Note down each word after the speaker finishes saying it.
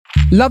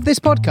Love this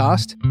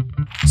podcast?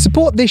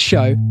 Support this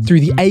show through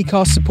the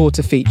Acast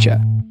supporter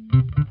feature.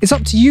 It's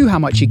up to you how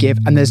much you give,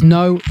 and there's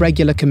no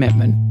regular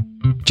commitment.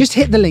 Just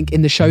hit the link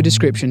in the show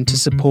description to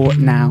support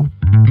now.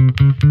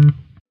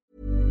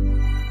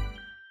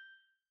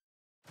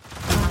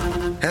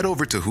 Head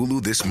over to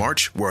Hulu this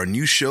March, where our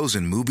new shows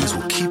and movies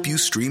will keep you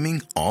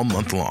streaming all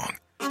month long.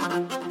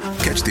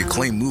 Catch the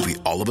acclaimed movie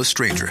All of Us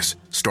Strangers,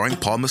 starring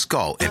Paul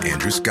Mescal and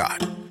Andrew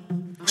Scott.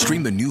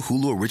 Stream the new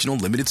Hulu original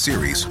limited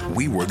series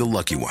We Were the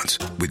Lucky Ones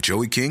with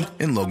Joey King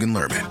and Logan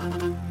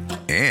Lerman.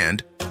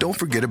 And don't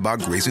forget about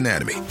Grey's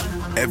Anatomy.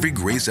 Every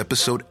Grey's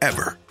episode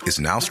ever is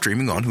now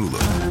streaming on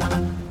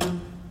Hulu.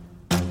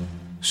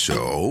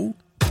 So,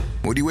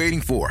 what are you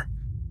waiting for?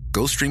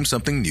 Go stream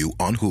something new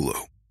on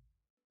Hulu.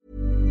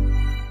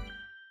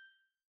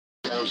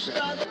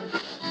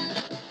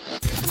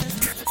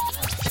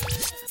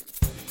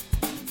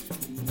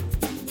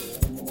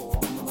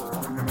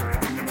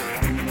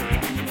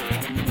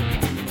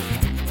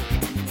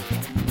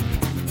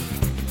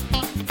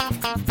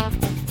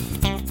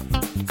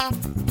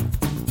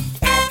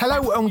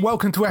 Hello and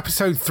welcome to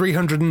episode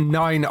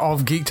 309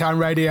 of Geektown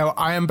Radio.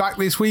 I am back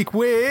this week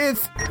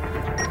with...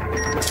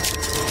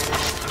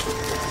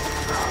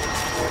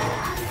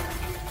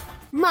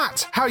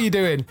 Matt, how are you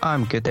doing?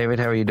 I'm good, David.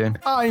 How are you doing?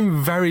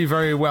 I'm very,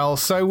 very well.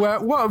 So,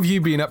 what have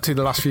you been up to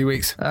the last few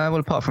weeks? Well,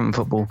 apart from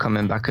football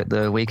coming back at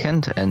the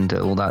weekend and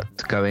all that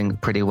going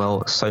pretty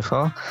well so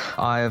far,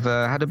 I've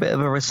had a bit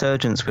of a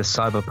resurgence with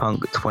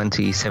Cyberpunk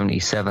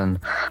 2077.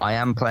 I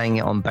am playing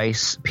it on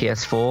base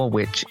PS4,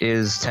 which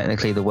is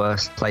technically the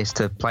worst place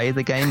to play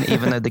the game,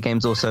 even though the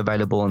game's also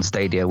available on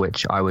Stadia,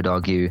 which I would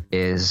argue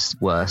is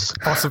worse.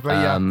 Possibly,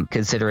 yeah.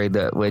 Considering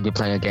that when you're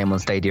playing a game on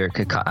Stadia, it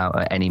could cut out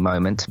at any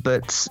moment.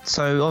 But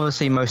so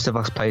obviously most of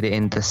us played it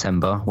in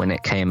December when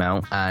it came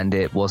out, and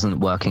it wasn't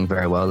working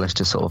very well. Let's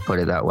just sort of put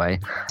it that way.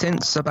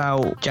 Since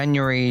about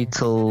January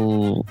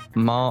till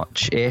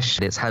March-ish,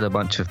 it's had a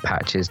bunch of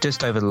patches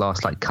just over the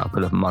last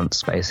couple of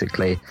months,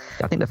 basically.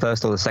 I think the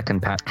first or the second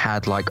patch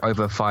had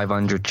over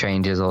 500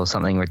 changes or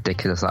something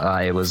ridiculous like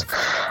that. It was,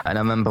 and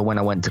I remember when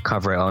I went to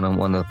cover it on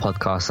one of the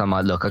podcasts, I'm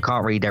like, look, I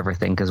can't read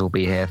everything because we'll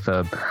be here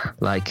for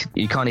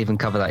you can't even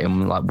cover that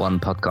in one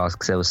podcast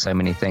because there was so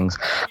many things.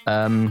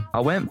 I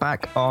went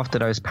back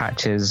after those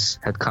patches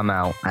had come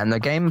out, and the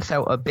game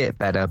felt a bit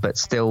better, but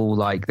still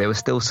there were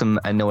still some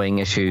annoying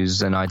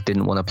issues, and I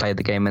didn't want to play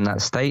the game in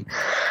that state.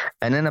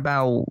 And then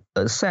about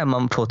say a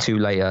month or two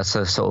later,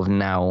 so sort of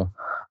now,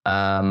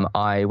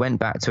 I went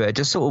back to it. I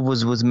just sort of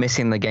was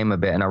missing the game a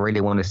bit, and I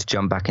really wanted to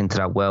jump back into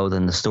that world,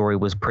 and the story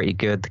was pretty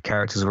good. The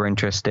characters were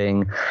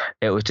interesting.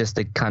 It was just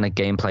the kind of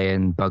gameplay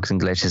and bugs and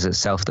glitches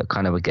itself that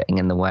kind of were getting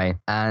in the way.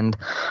 And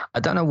I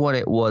don't know what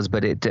it was,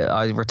 but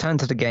I returned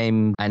to the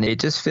game, and it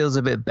just feels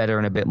a bit better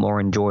and a bit more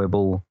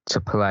enjoyable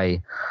to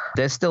play.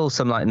 There's still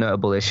some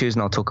notable issues,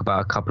 and I'll talk about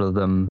a couple of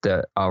them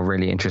that are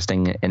really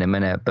interesting in a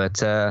minute.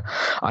 But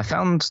I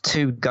found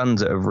two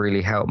guns that have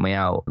really helped me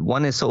out.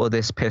 One is sort of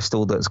this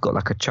pistol that's got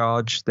a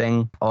charge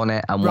thing on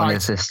it, and right.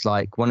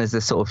 one is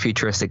this sort of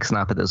futuristic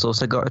sniper that's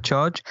also got a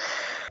charge.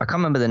 I can't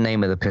remember the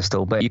name of the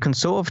pistol, but you can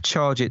sort of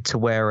charge it to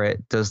where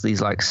it does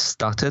these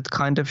stuttered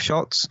kind of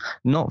shots,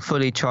 not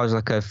fully charged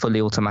like a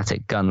fully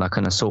automatic gun like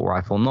an assault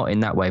rifle, not in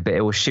that way, but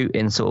it will shoot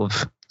in sort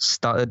of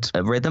stuttered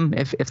rhythm,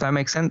 if that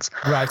makes sense.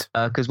 Right.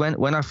 Because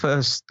when I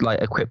first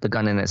equipped the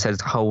gun and it says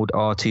hold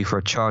R2 for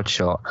a charge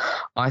shot,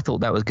 I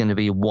thought that was going to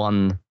be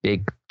one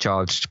big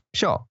charged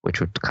shot, which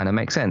would kind of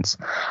make sense.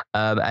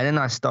 And then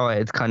I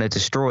started kind of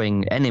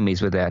destroying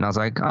enemies with it, and I was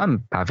like,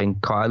 I'm having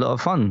quite a lot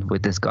of fun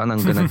with this gun.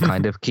 I'm going to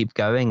kind of keep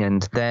going.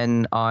 And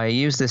then I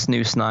used this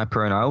new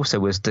sniper, and I also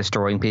was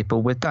destroying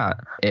people with that.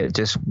 It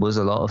just was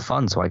a lot of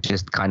fun, so I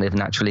just kind of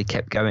naturally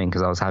kept going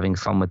because I was having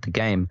fun with the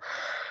game.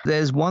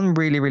 There's one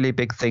really, really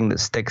big thing that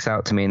sticks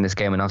out to me in this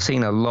game, and I've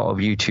seen a lot of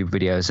YouTube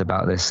videos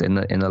about this in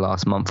the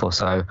last month or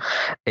so,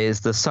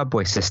 is the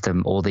subway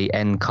system, or the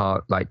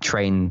N-cart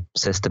train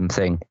system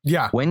thing.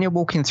 Yeah. When you're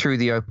walking through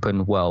the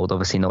open world,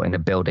 obviously not in a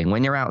building,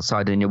 when you're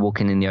outside and you're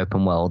walking in the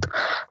open world,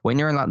 when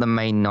you're in the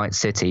main night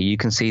city, you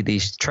can see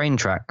these train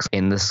tracks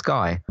in the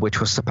sky,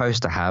 which was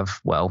supposed to have,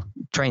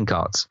 train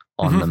carts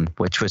on them,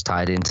 which was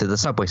tied into the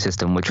subway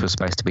system, which was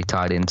supposed to be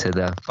tied into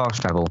the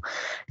fast travel.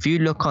 If you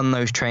look on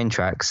those train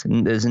tracks,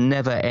 there's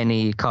never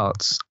any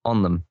carts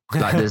on them.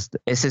 It's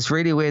this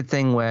really weird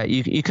thing where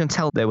you can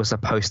tell they were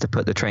supposed to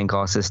put the train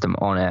car system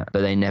on it,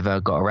 but they never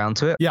got around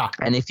to it. Yeah.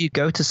 And if you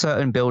go to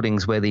certain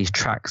buildings where these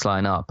tracks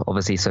line up,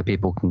 obviously so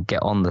people can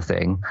get on the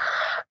thing,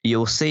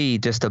 you'll see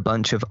just a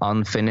bunch of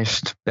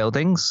unfinished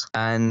buildings.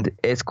 And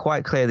it's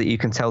quite clear that you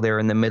can tell they're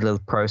in the middle of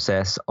the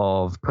process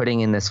of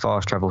putting in this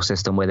fast travel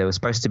system where there were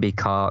supposed to be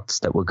carts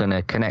that were going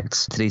to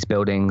connect to these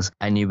buildings,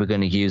 and you were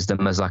going to use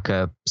them as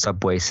a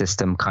subway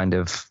system kind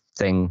of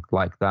thing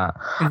like that.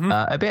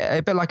 A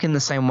bit like in the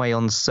same way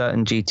on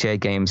certain GTA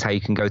games, how you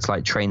can go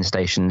to train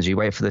stations, you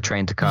wait for the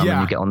train to come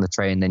and you get on the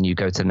train, then you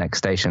go to the next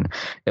station.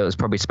 It was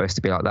probably supposed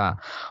to be like that.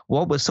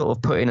 What was sort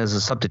of put in as a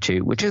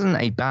substitute, which isn't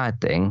a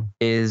bad thing,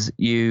 is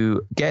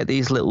you get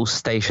these little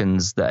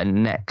stations that are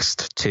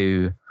next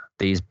to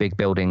these big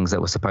buildings that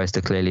were supposed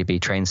to clearly be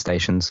train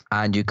stations.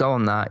 And you go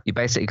on that, you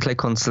basically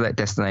click on select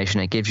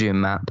destination, it gives you a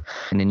map,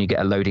 and then you get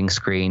a loading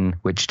screen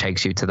which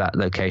takes you to that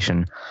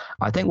location.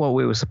 I think what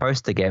we were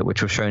supposed to get,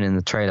 which was shown in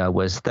the trailer,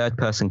 was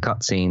third-person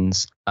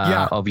cutscenes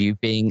of you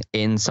being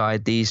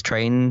inside these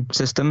train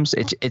systems.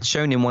 It's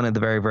shown in one of the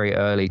very, very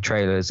early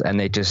trailers, and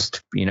they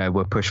just,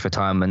 were pushed for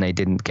time and they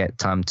didn't get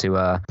time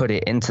to put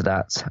it into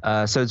that.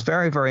 So it's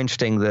very, very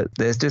interesting that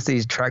there's just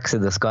these tracks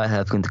in the sky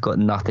have got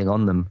nothing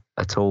on them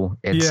at all.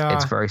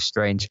 It's very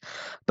strange.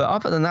 But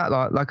other than that,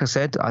 like I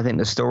said, I think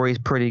the story is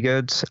pretty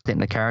good. I think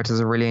the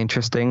characters are really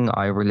interesting.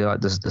 I really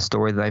like the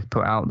story that they've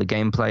put out. The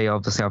gameplay,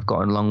 obviously, I've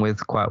gotten along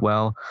with quite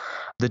well.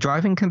 The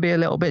driving can be a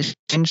little bit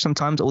changed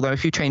sometimes, although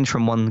if you change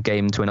from one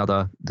game to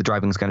another, the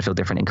driving is going to feel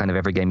different in kind of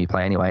every game you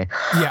play anyway.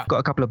 Yeah. Got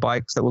a couple of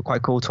bikes that were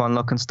quite cool to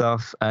unlock and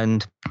stuff,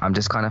 and I'm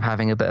just kind of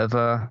having a bit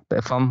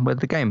of fun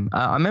with the game.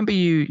 I remember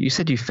you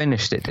said you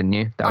finished it, didn't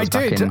you? I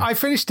did. I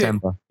finished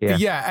December. it.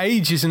 Yeah,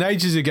 ages and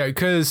ages ago,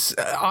 because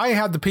I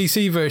had the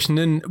PC version,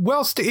 and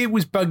whilst it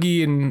was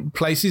buggy in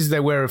places,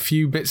 there were a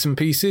few bits and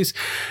pieces.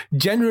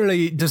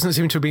 Generally, it doesn't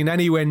seem to have been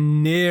anywhere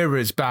near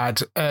as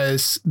bad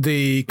as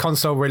the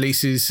console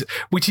releases,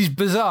 which is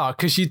bizarre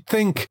because you'd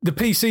think the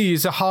PC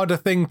is a harder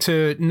thing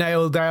to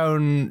nail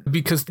down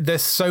because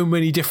there's so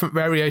many different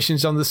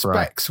variations on the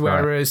specs,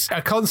 whereas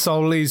a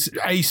console is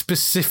a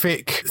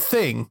specific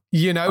thing,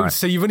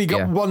 so you've only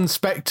got one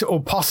spec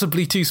or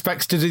possibly two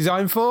specs to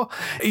design for.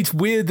 It's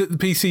weird that the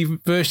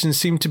PC version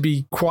seemed to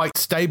be quite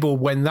stable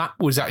when that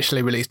was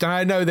actually released. And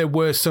I know there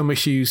were some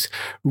issues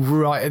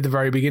right at the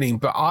very beginning,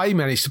 but I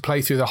managed to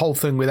play through the whole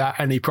thing without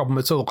any problem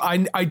at all.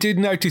 I did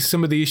notice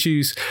some of the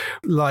issues,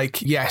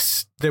 like,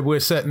 yes, there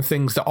were certain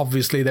things that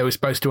obviously they were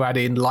supposed to add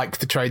in, like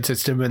the trade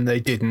system, and they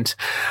didn't.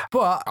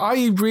 But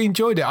I really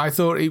enjoyed it. I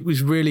thought it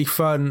was really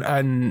fun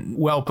and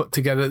well put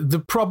together. The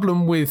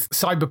problem with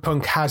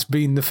Cyberpunk has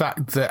been the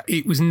fact that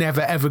it was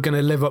never, ever going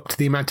to live up to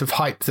the amount of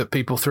hype that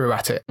people threw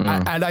at it.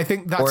 And I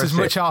think that's as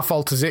much our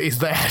fault as it is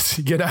theirs,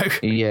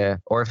 Yeah,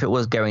 or if it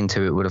was going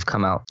to, it would have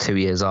come out 2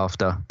 years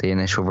after the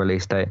initial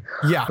release date.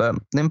 Yeah. But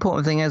the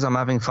important thing is I'm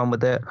having fun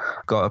with it.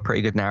 Got a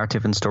pretty good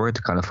narrative and story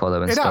to kind of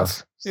follow and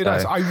stuff. It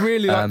does. I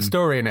really liked the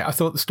story in it. I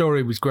thought the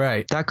story was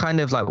great. That kind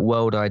of like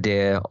world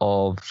idea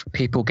of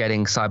people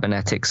getting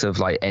cybernetics of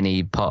like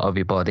any part of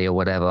your body or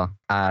whatever.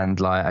 And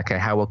like, okay,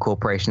 how are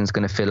corporations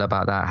going to feel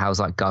about that? How's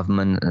like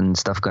government and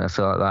stuff going to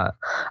feel like that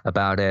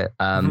about it?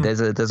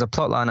 There's a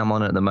plot line I'm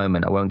on at the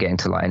moment. I won't get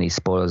into like any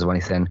spoilers or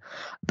anything,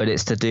 but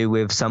it's to do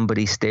with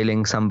somebody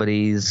stealing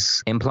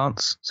somebody's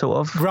implants, sort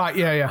of. Right,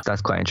 yeah.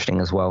 That's quite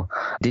interesting as well.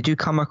 Did you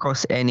come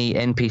across any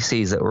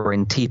NPCs that were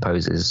in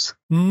T-poses?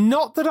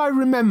 Not that I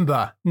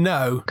remember,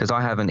 no. Because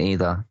I haven't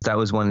either. That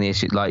was one of the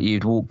issues. Like,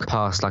 you'd walk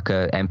past like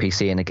a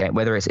NPC in a game,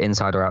 whether it's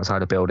inside or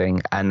outside a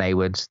building, and they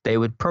would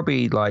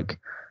probably like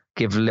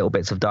give little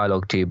bits of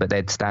dialogue to you, but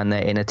they'd stand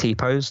there in a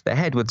T-pose. Their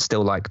head would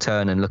still like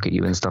turn and look at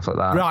you and stuff like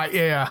that. Right,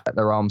 yeah.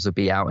 Their arms would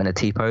be out in a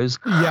T-pose.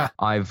 Yeah.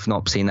 I've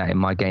not seen that in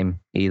my game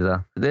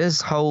either. There's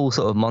whole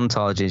sort of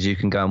montages you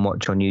can go and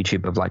watch on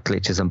YouTube of like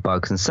glitches and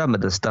bugs, and some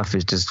of the stuff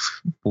is just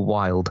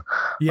wild.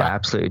 Yeah. Like,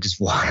 absolutely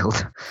just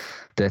wild.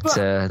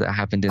 That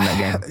happened in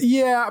that game.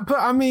 Yeah, but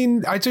I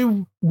mean, I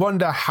do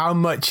wonder how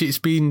much it's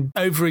been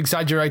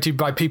over-exaggerated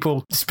by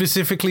people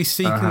specifically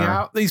seeking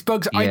out these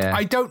bugs. Yeah.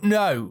 I don't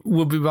know,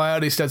 will be my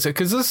honest answer,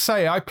 because as I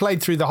say, I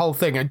played through the whole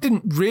thing. I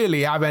didn't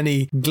really have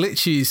any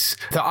glitches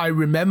that I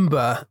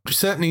remember,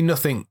 certainly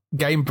nothing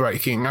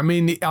game-breaking. I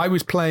mean, I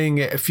was playing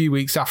it a few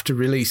weeks after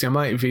release. It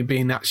might have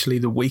been actually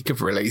the week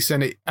of release,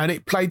 and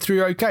it played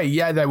through okay.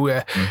 Yeah,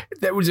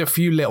 there was a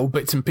few little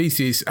bits and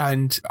pieces,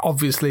 and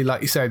obviously,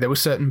 like you say, there were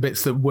certain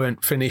bits that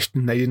weren't finished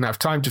and they didn't have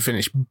time to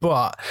finish.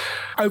 But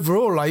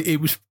overall, it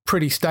was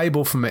pretty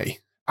stable for me.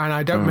 And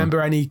I don't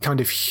remember any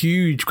kind of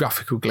huge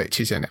graphical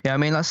glitches in it. Yeah, I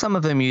mean, like some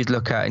of them you'd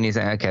look at and you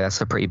think, okay,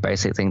 that's a pretty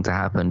basic thing to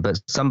happen.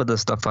 But some of the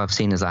stuff I've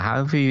seen is like, how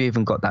have you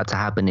even got that to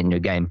happen in your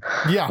game?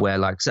 Yeah. Where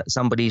like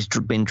somebody's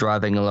been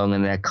driving along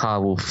and their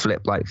car will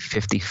flip like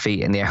 50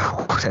 feet in the air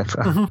or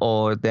whatever.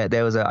 Or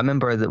there was I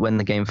remember that when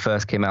the game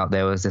first came out,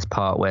 there was this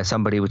part where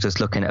somebody was just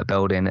looking at a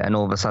building and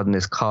all of a sudden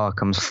this car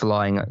comes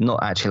flying,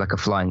 not actually like a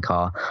flying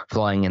car,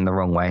 flying in the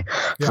wrong way,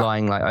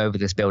 flying like over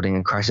this building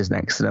and crashes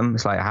next to them.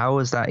 It's like, how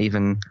has that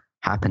even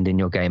happened in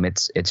your game?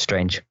 It's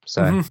strange.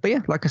 So but yeah,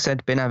 like I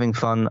said, been having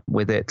fun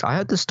with it. I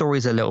heard the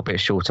story's a little bit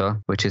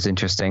shorter, which is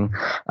interesting.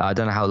 I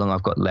don't know how long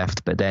I've got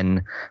left, but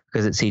then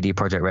because it's CD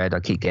Projekt Red, I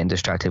keep getting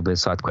distracted with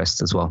side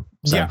quests as well.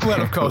 So, yeah, well,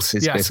 of course.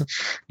 Yes. Good.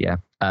 Yeah,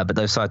 but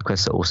those side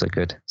quests are also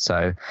good.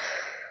 So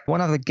one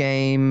other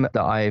game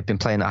that I've been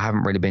playing that I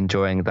haven't really been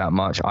enjoying that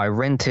much, I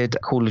rented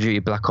Call of Duty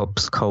Black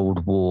Ops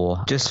Cold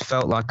War. Just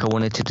felt like I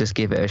wanted to just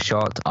give it a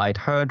shot. I'd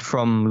heard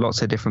from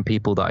lots of different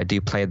people that I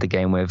do play the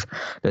game with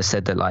that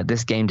said that like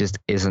this game just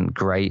isn't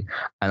great.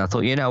 And I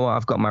thought, you know what,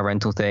 I've got my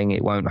rental thing.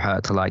 It won't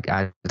hurt to like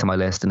add it to my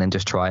list and then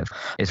just try it.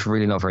 It's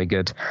really not very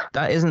good.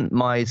 That isn't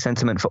my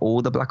sentiment for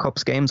all the Black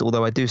Ops games,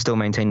 although I do still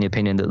maintain the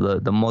opinion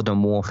that the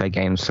modern warfare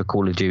games for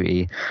Call of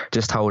Duty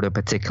just hold a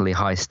particularly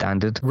high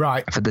standard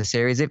for the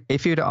series.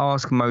 If you'd to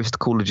ask most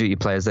Call of Duty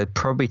players, they'd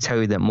probably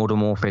tell you that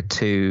Modern Warfare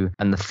 2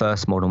 and the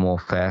first Modern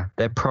Warfare,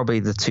 they're probably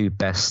the two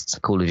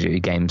best Call of Duty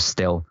games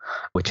still,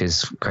 which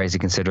is crazy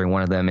considering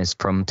one of them is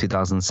from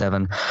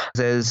 2007.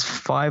 There's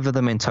 5 of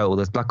them in total.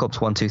 There's Black Ops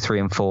 1, 2, 3,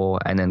 and 4,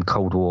 and then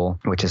Cold War,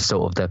 which is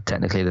sort of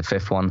technically the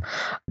 5th one.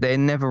 They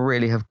never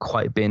really have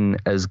quite been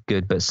as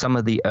good, but some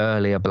of the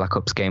earlier Black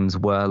Ops games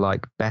were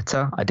like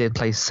better. I did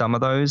play some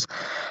of those.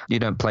 You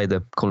don't play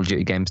the Call of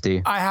Duty games, do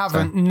you? I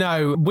haven't,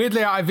 no.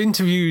 Weirdly, I've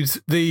interviewed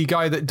the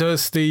guy that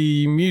does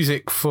the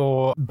music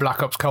for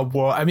Black Ops Cold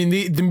War. I mean,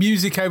 the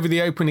music over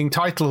the opening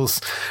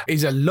titles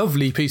is a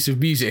lovely piece of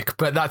music,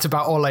 but that's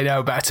about all I know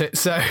about it.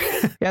 So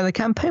yeah, the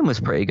campaign was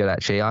pretty good,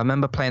 actually. I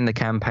remember playing the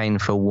campaign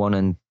for 1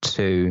 and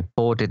 2.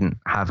 4 didn't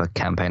have a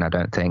campaign, I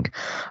don't think.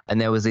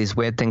 And there was these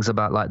weird things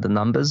about like the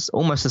numbers,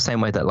 almost the same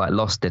way that like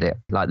Lost did it.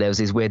 Like there was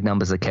these weird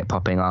numbers that kept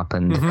popping up,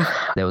 and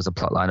there was a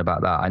plot line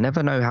about that. I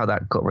never know how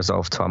that got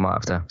resolved, so I might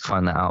have to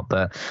find that out.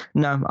 But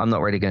no, I'm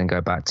not really going to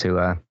go back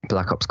to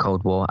Black Ops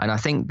Cold War. And I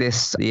think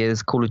this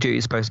year's Call of Duty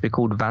is supposed to be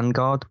called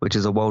Vanguard, which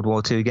is a World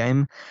War II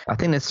game. I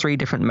think there's 3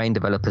 different main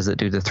developers that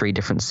do the 3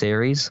 different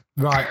series.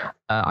 Right.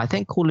 I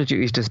think Call of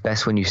Duty is just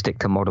best when you stick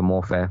to Modern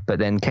Warfare, but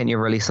then can you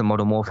release a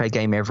Modern Warfare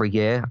game every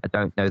year? I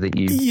don't know that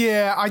you.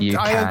 Yeah, I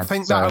don't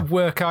think that would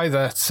work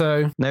either.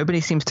 So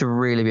nobody seems to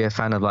really be a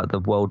fan of like the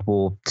World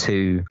War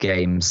II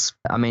games.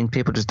 I mean,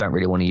 people just don't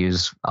really want to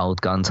use old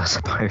guns, I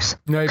suppose.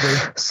 Maybe.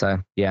 So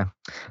yeah,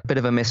 a bit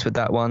of a miss with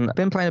that one. I've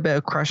been playing a bit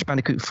of Crash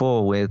Bandicoot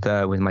 4 with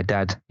my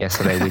dad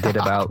yesterday. We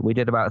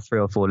did about 3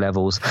 or 4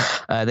 levels.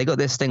 They got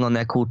this thing on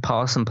there called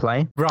Pass and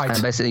Play. Right.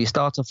 And basically, you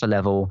start off a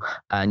level,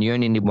 and you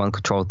only need one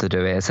controller to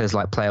do it. It says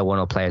like player 1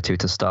 or player 2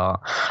 to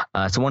start.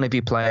 So one of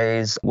you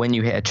plays. When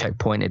you hit a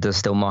checkpoint, it does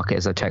still mark it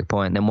as a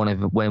checkpoint. Then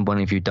when one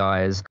of you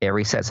dies, it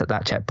resets at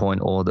that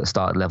checkpoint or the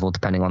start level,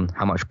 depending on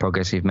how much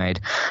progress you've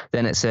made.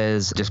 Then it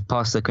says just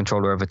pass the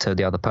controller over to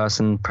the other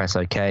person, press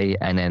OK,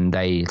 and then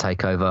they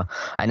take over.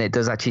 And it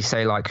does actually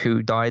say like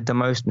who died the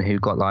most and who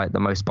got like the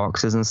most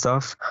boxes and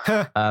stuff.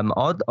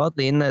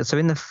 Oddly, in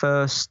the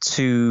first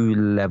 2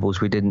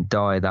 levels we didn't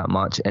die that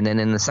much, and then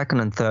in the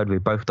second and third we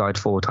both died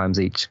 4 times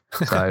each.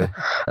 So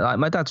like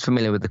my dad's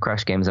familiar with the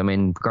Crash games. I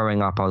mean,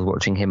 growing up I was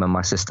watching him and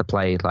my sister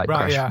play like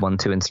Crash 1,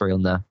 2, and 3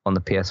 on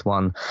the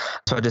PS1.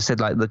 So I just said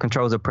like the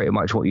controls are pretty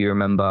much what you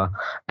remember,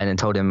 and then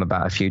told him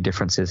about a few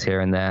differences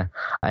here and there,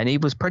 and he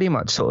was pretty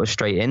much sort of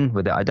straight in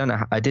with it. I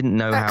didn't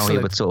know how he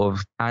would sort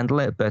of handle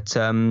it, but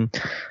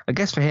I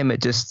guess for him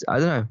it just, I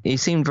don't know, he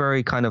seemed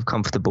very kind of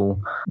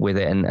comfortable with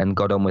it and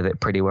got on with it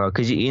pretty well,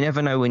 because you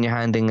never know when you're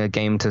handing a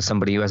game to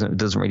somebody who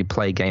doesn't really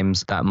play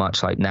games that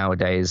much like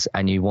nowadays,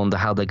 and you wonder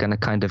how they're going to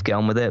kind of get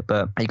on with it.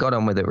 But he got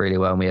on with it really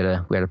well, and we had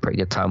a pretty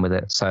good time with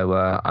it. So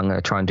I'm going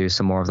to try and do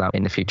some more of that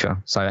in the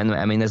future. So anyway,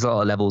 I mean, there's a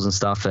lot of levels and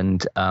stuff,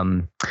 and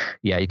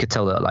yeah, you could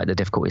tell that like the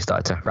difficulty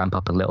started to ramp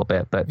up a little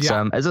bit. But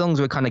as long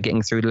as we're kind of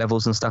getting through the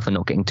levels and stuff and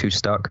not getting too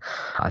stuck,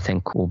 I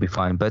think we'll be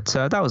fine. But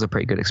that was a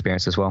pretty good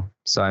experience as well.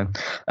 So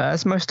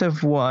that's most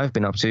of what I've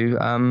been up to.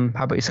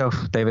 How about yourself,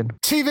 David?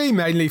 TV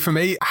mainly for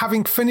me.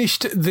 Having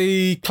finished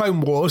the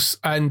Clone Wars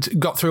and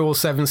got through all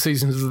 7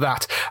 seasons of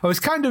that, I was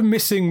kind of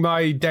missing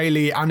my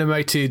daily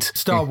animated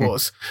Star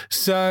Wars.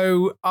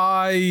 So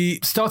I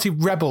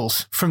started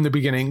Rebels from the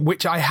beginning,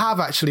 which I have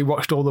actually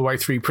watched all the way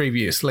through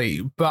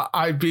previously, but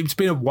it's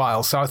been a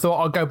while, so I thought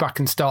I'll go back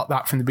and start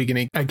that from the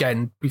beginning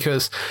again,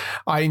 because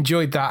I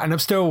enjoyed that, and I'm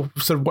still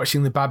sort of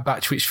watching The Bad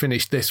Batch, which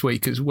finished this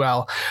week as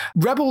well.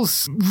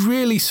 Rebels,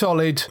 really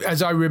solid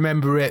as I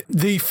remember it.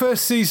 The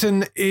first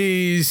season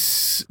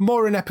is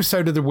more an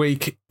episode of the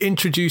week,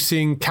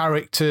 introducing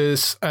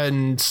characters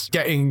and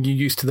getting you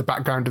used to the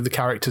background of the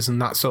characters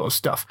and that sort of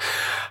stuff.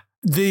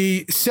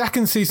 The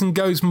second season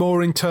goes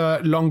more into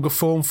longer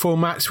form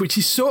formats, which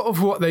is sort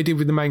of what they did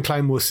with the main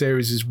Clone Wars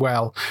series as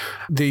well.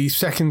 The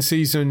second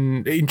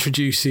season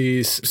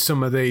introduces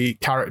some of the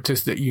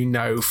characters that you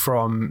know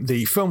from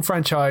the film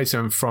franchise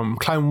and from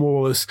Clone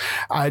Wars,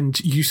 and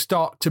you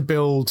start to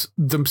build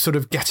them sort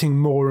of getting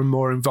more and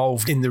more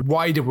involved in the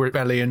wider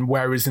rebellion,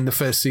 whereas in the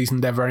first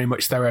season they're very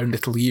much their own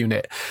little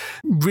unit.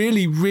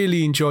 Really,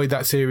 really enjoyed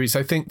that series.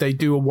 I think they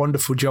do a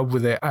wonderful job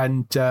with it,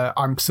 and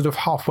I'm sort of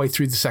halfway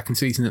through the second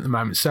season at the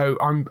moment, so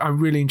I'm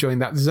really enjoying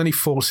that. There's only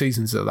 4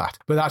 seasons of that,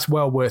 but that's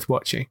well worth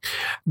watching.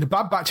 The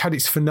Bad Batch had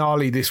its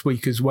finale this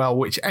week as well,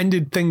 which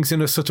ended things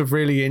in a sort of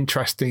really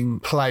interesting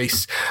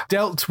place.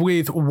 Dealt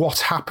with what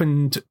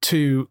happened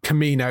to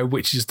Kamino,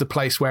 which is the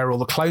place where all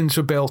the clones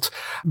were built,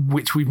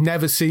 which we've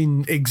never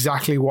seen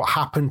exactly what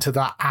happened to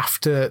that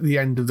after the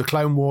end of the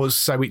Clone Wars,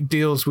 so it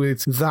deals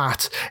with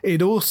that.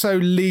 It also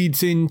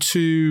leads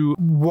into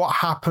what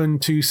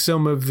happened to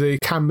some of the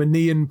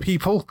Kaminoan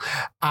people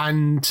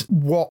and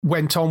what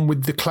went on on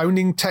with the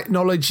cloning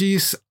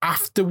technologies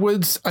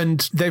afterwards,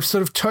 and they've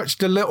sort of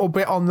touched a little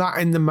bit on that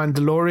in The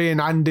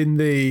Mandalorian and in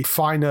the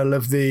final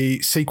of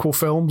the sequel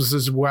films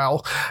as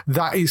well.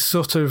 That is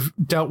sort of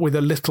dealt with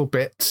a little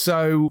bit.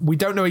 So we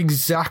don't know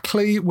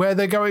exactly where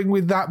they're going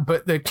with that,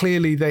 but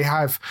they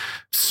have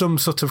some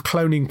sort of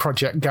cloning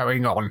project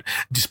going on,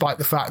 despite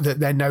the fact that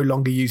they're no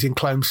longer using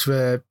clones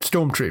for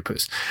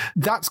stormtroopers.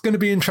 That's going to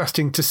be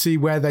interesting to see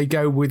where they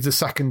go with the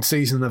second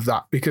season of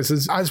that,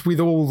 because as with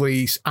all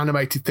these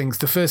animated things,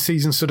 the first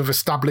season sort of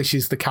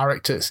establishes the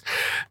characters.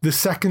 The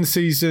second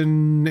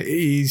season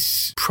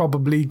is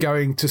probably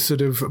going to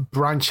sort of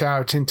branch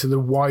out into the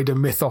wider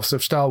mythos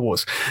of Star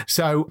Wars.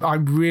 So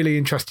I'm really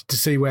interested to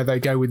see where they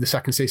go with the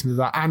second season of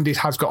that. And it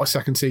has got a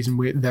second season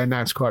they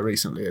announced quite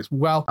recently as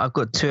well. I've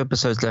got 2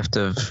 episodes left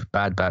of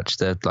Bad Batch,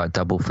 the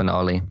double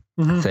finale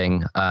thing,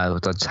 which I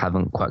just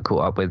haven't quite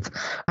caught up with.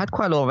 Had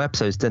quite a lot of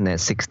episodes, didn't it?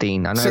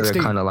 16. I know 16.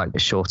 They're kind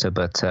of shorter,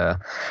 but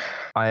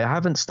I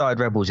haven't started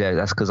Rebels yet.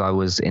 That's because I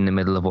was in the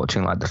middle of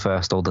watching the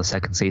first or the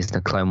second season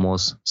of Clone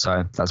Wars.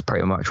 So that's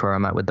pretty much where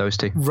I'm at with those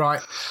 2. Right.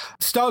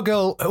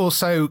 Stargirl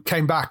also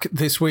came back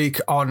this week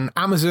on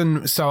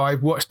Amazon. So I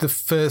watched the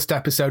first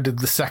episode of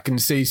the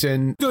second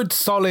season. Good,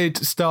 solid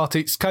start.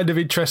 It's kind of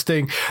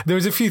interesting. There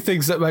was a few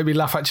things that made me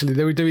laugh, actually.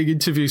 They were doing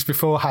interviews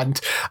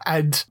beforehand,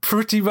 and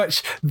pretty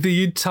much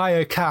the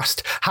entire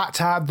cast had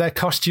to have their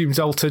costumes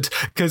altered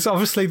because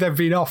obviously they've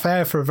been off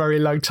air for a very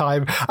long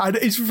time. And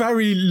it's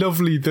very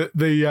lovely that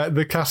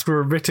the cast were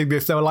admitting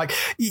this. They were like,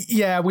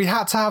 yeah, we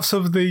had to have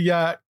some of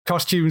the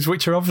costumes,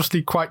 which are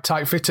obviously quite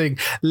tight-fitting,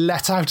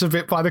 let out a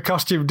bit by the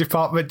costume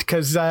department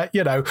because,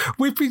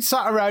 we've been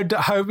sat around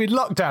at home in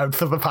lockdown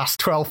for the past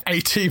 12,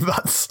 18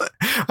 months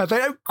and they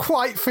don't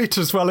quite fit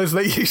as well as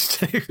they used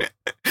to.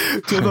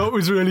 So I thought it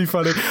was really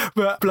funny.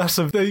 But bless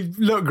them, they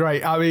look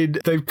great. I mean,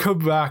 they've come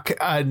back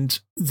and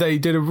they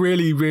did a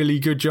really, really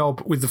good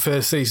job with the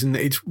first season.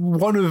 It's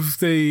one of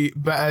the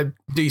better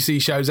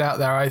DC shows out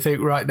there, I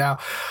think, right now.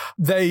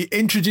 They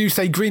introduced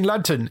a Green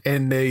Lantern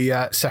in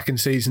the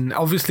second season.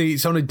 Obviously,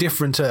 it's on a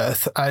different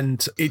Earth,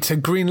 and it's a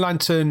Green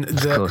Lantern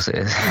that... Of course it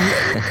is.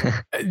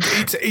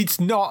 It's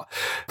not...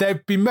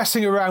 They've been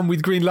messing around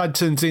with Green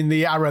Lanterns in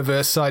the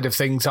Arrowverse side of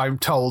things, I'm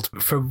told,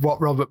 from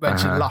what Robert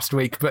mentioned last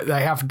week, but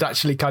they haven't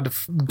actually kind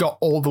of got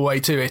all the way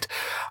to it.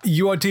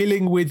 You are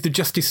dealing with the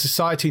Justice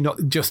Society, not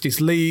the Justice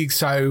League,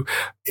 so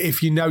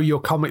if you know your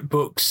comic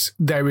books,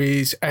 there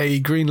is a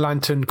Green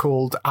Lantern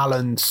called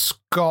Alan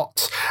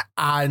Scott,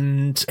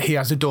 and he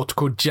has a daughter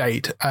called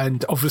Jade.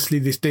 And obviously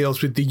this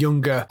deals with the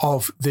younger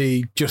of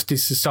the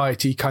Justice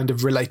Society kind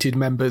of related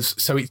members.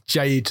 So it's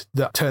Jade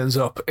that turns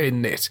up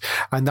in it,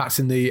 and that's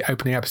in the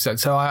opening episode.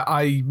 So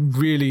I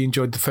really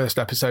enjoyed the first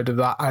episode of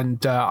that,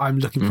 and I'm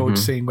looking forward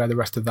to seeing where the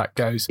rest of that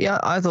goes. Yeah,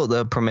 I thought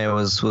the premiere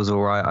was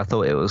all right. I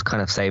thought it was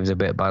kind of saved a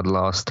bit by the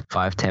last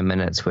 5-10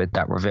 minutes with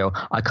that reveal.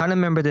 I kind of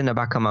remembered in the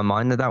back of my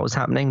mind that was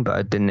happening, but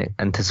I didn't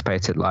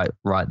anticipate it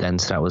right then.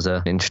 So that was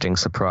an interesting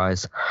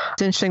surprise.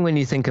 It's interesting when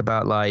you think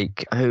about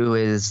who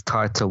is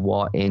tied to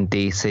what in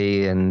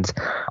DC, and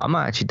I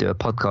might actually do a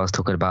podcast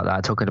talking about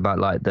that,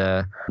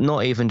 the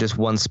not even just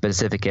one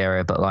specific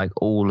area, but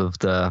all of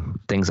the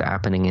things that are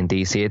happening in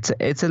DC.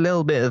 It's a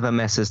little bit of a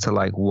mess as to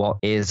what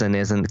is and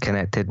isn't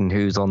connected and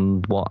who's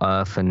on what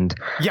Earth, and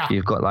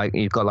you've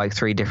got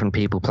 3 different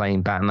people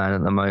playing Batman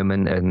at the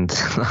moment, and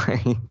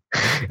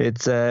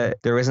it's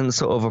there isn't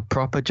sort of a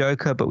proper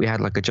Joker, but we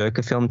had a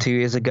Joker film 2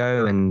 years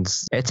ago, and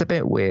it's a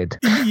bit weird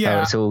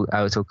how it's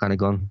all kind of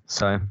gone.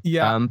 So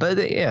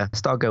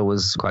Stargirl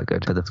was quite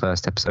good for the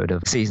first episode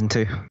of season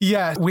 2.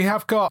 Yeah, we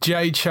have got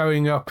Jade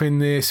showing up in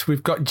this.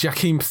 We've got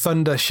Jakeem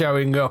Thunder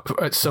showing up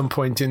at some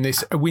point in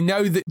this. We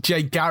know that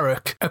Jay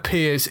Garrick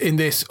appears in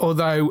this,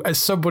 although as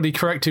somebody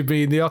corrected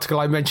me in the article,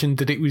 I mentioned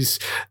that it was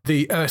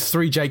the Earth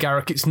 3 Jay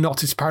Garrick. It's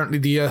not. It's apparently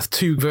the Earth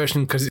 2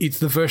 version, because it's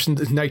the version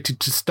that's native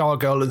to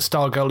Stargirl, and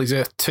Stargirl is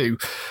Earth 2.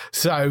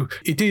 So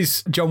it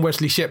is John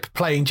Wesley Shipp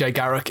playing Jay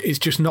Garrick. It's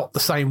just not the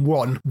same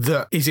one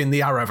that is in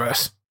the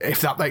Arrowverse,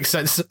 if that makes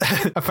sense,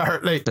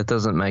 apparently. That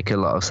doesn't make a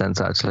lot of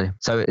sense, actually.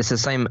 So it's the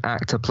same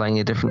actor playing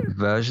a different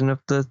version of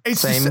the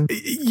same...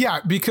 Yeah,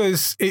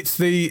 because it's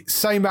the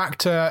same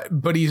actor,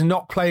 but he's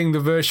not playing the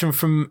version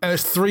from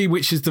Earth 3,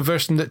 which is the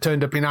version that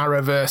turned up in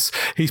Arrowverse.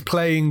 He's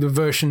playing the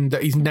version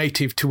that is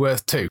native to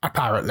Earth 2,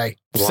 apparently.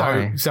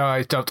 Why? So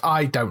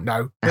I don't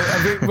know.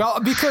 Well,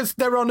 because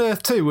they're on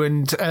Earth 2,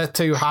 and Earth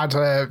 2 had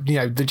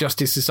the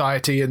Justice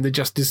Society, and the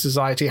Justice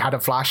Society had a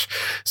Flash.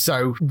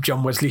 So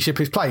John Wesley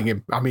Shipp is playing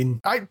him. I mean,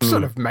 it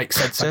sort of makes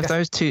sense. So if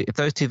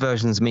those two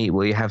versions meet,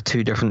 will you have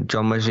 2 different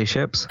John Wesley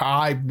Shipps?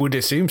 I would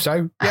assume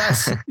so.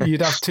 Yes,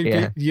 you'd have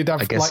 2. You'd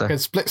have a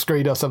split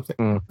screen or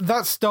something.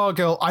 That's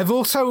Stargirl. I've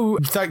also,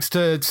 thanks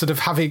to sort of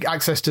having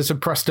access to some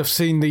press stuff,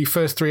 seen the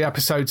first 3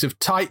 episodes of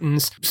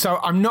Titans. So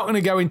I'm not going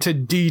to go into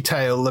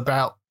detail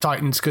about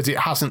Titans because it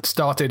hasn't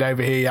started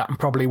over here yet and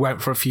probably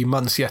won't for a few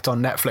months yet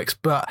on Netflix.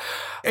 But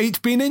it's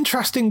been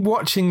interesting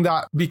watching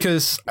that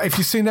because if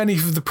you've seen any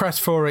of the press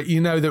for it,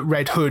 you know that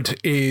Red Hood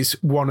is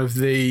one of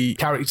the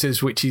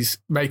characters which is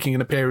making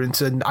an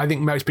appearance, and I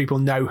think most people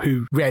know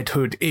who Red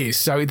Hood is.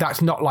 So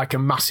that's not like a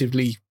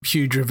massively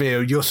huge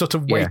reveal. You're sort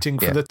of waiting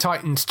for the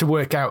Titans to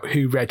work out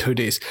who Red Hood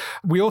is.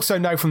 We also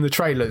know from the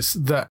trailers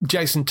that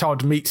Jason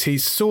Todd meets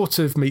his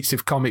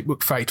comic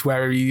book fate,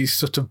 where he's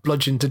sort of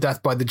bludgeoned to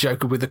death by the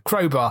Joker with a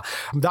crowbar.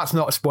 That's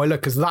not a spoiler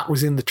because that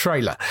was in the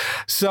trailer.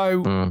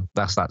 So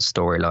that's that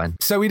storyline.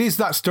 So it is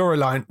that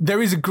storyline.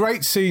 There is a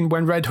great scene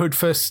when Red Hood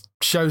first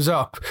shows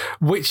up,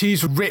 which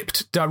is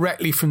ripped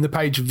directly from the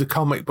page of the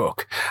comic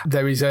book.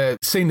 There is a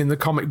scene in the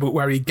comic book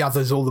where he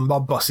gathers all the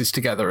mob bosses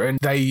together, and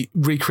they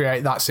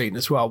recreate that scene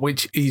as well,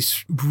 which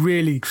is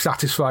really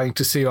satisfying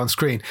to see on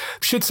screen.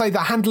 Should say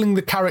they're handling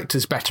the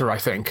characters better, I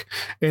think,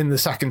 in the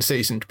second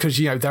season, because,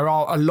 you know, there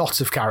are a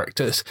lot of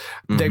characters.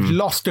 They've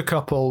lost a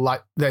couple,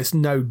 like there's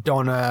no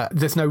Donna,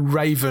 there's no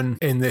Raven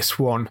in this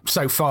one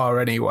so far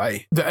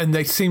anyway, and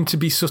they seem to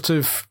be sort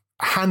of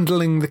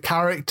handling the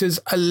characters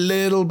a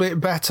little bit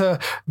better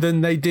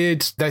than they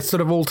did. They're sort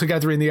of all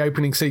together in the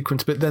opening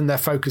sequence, but then they're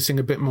focusing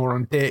a bit more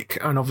on Dick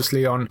and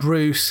obviously on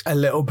Bruce a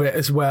little bit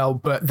as well,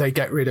 but they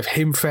get rid of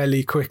him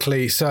fairly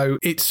quickly. So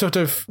it's sort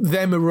of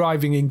them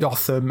arriving in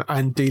Gotham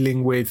and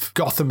dealing with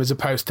Gotham as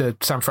opposed to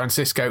San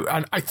Francisco.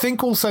 And I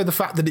think also the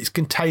fact that it's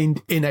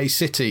contained in a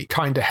city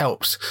kind of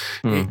helps.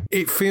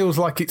 It feels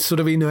like it's sort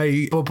of in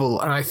a bubble,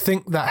 and I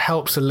think that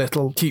helps a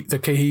little keep the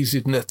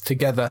cohesiveness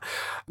together.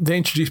 They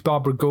introduced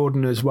Barbara Gordon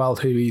as well,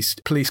 who is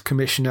police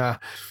commissioner.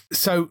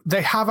 So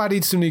they have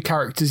added some new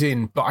characters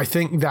in, but I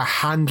think they're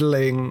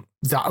handling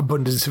that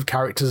abundance of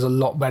characters a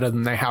lot better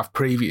than they have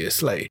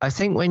previously. I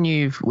think when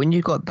you've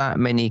got that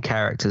many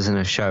characters in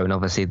a show, and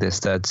obviously this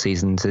third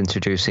season's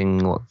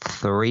introducing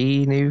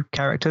 3 new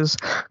characters,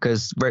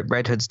 because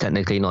Red Hood's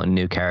technically not a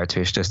new character,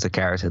 it's just a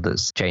character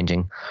that's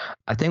changing.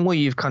 I think what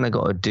you've kind of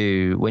got to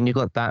do when you've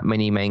got that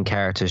many main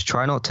characters,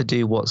 try not to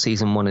do what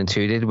season 1 and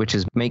 2 did, which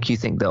is make you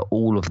think that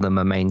all of them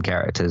are main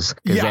characters.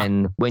 Because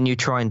then when you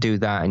try and do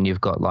that and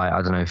you've got like,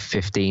 I don't know,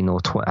 15 or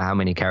how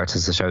many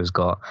characters the show's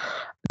got,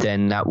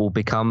 then that will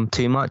become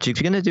too much. If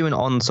you're going to do an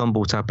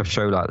ensemble type of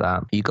show like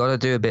that, you got to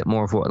do a bit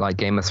more of what like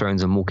Game of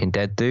Thrones and Walking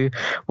Dead do,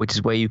 which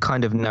is where you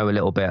kind of know a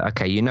little bit,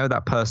 okay, you know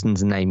that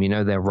person's name, you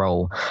know their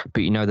role,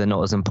 but you know they're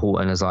not as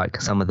important as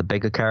like some of the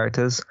bigger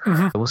characters.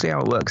 We'll see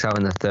how it works out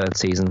in the third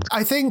season.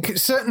 I think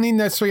certainly in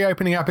those 3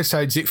 opening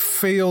episodes, it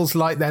feels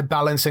like they're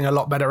balancing a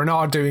lot better and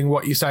are doing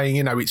what you're saying.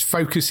 You know, it's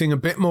focusing a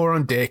bit more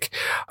on Dick.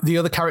 The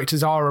other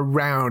characters are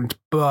around,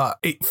 but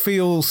it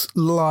feels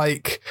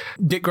like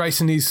Dick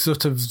Grayson is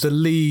sort of the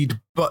lead,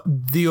 but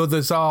the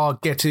others are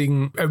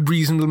getting a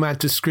reasonable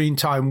amount of screen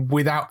time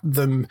without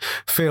them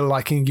feel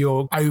like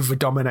you're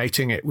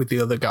over-dominating it with the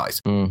other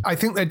guys. I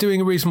think they're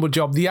doing a reasonable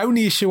job. The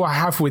only issue I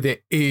have with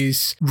it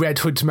is Red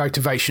Hood's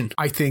motivation,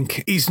 I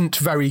think, isn't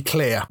very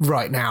clear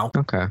right now.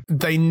 Okay.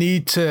 They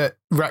need to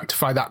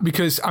rectify that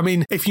because, I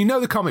mean, if you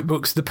know the comic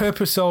books, the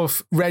purpose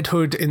of Red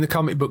Hood in the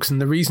comic books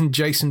and the reason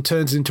Jason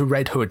turns into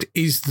Red Hood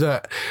is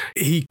that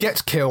he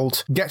gets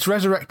killed, gets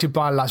resurrected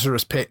by a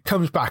Lazarus pit,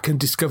 comes back and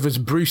discovers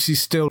Bruce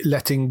is still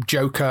letting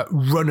Joker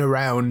run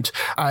around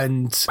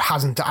and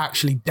hasn't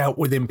actually dealt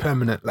with him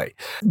permanently.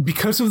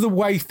 Because of the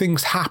way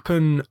things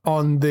happen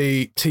on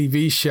the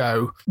TV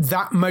show,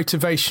 that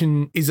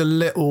motivation is a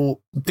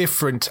little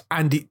different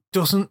and it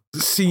doesn't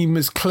seem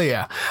as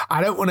clear.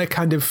 I don't want to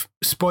kind of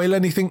spoil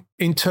anything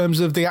in terms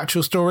of the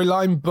actual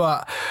storyline,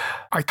 but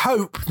I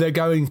hope they're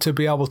going to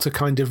be able to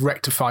kind of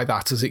rectify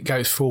that as it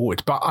goes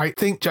forward. But I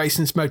think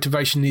Jason's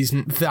motivation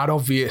isn't that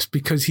obvious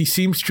because he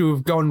seems to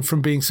have gone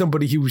from being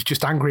somebody who was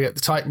just angry at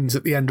the Titans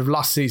at the end of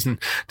last season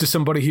to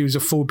somebody who was a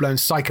full-blown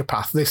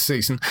psychopath this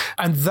season.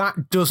 And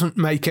that doesn't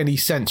make any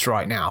sense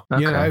right now.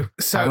 Okay. You know?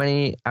 So how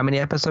many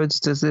episodes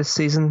does this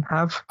season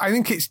have? I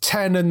think it's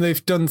 10 and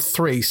they've done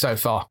 3 so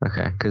far.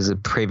 Okay, because the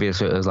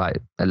previous it was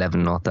like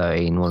 11 or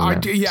 13,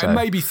 wasn't it? Yeah, so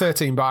maybe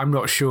 13, but I'm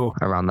not sure.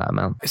 Around that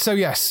amount. So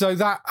yes, so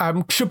that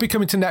should be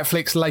coming to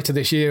Netflix later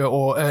this year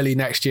or early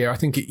next year. I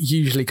think it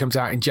usually comes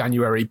out in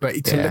January, but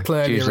it's a little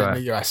earlier in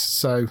the US,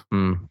 so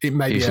it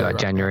may be usually like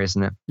January,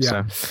 isn't it? Yeah. So.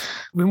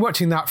 I've been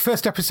watching that.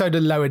 First episode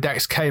of Lower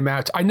Decks came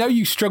out. I know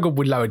you struggled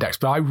with Lower Decks,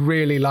 but I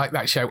really like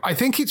that show. I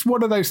think it's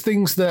one of those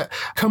things that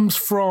comes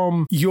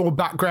from your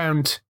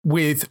background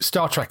with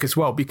Star Trek as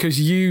well, because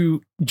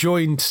you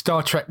joined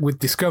Star Trek with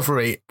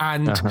Discovery,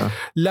 and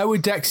Lower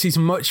Decks is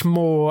much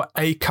more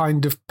a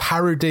kind of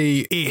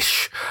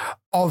parody-ish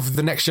of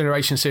the Next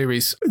Generation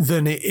series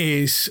than it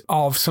is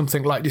of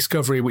something like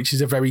Discovery, which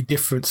is a very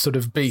different sort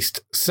of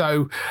beast.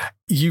 So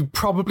you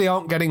probably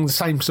aren't getting the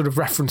same sort of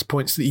reference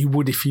points that you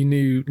would if you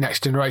knew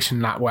Next Generation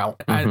that well.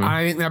 And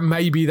I think that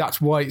maybe that's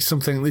why it's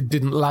something that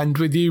didn't land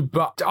with you.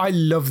 But I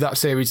love that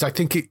series. I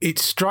think it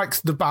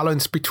strikes the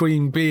balance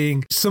between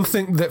being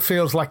something that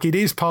feels like it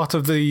is part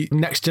of the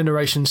Next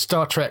Generation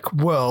Star Trek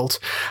world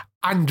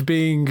and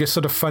being a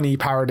sort of funny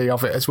parody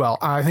of it as well.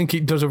 I think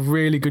it does a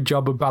really good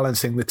job of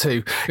balancing the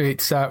two.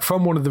 It's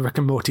from one of the Rick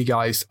and Morty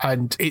guys,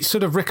 and it's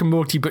sort of Rick and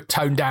Morty but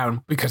toned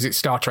down because it's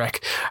Star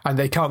Trek and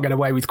they can't get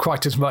away with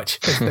quite as much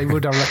as they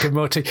would on Rick and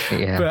Morty.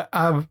 Yeah.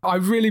 But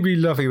I've really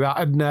been loving that,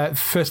 and the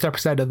first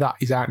episode of that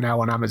is out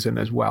now on Amazon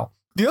as well.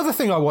 The other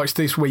thing I watched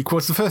this week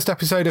was the first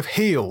episode of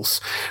Heels,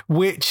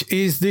 which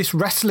is this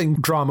wrestling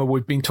drama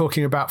we've been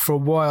talking about for a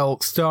while,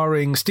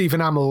 starring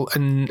Stephen Amell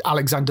and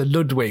Alexander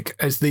Ludwig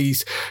as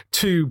these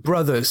two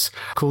brothers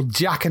called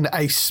Jack and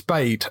Ace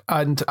Spade.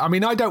 And I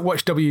mean, I don't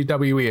watch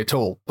WWE at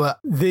all, but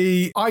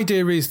the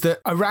idea is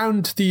that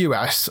around the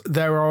US,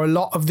 there are a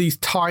lot of these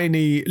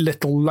tiny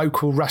little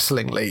local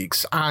wrestling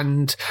leagues,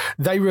 and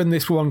they run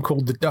this one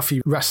called the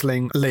Duffy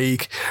Wrestling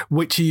League,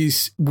 which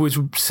was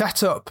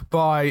set up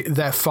by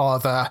their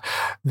father.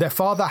 Their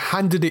father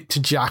handed it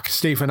to Jack,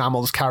 Stephen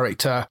Amell's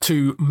character,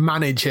 to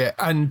manage it.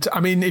 And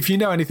I mean, if you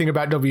know anything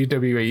about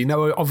WWE, you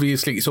know,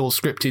 obviously it's all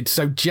scripted.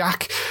 So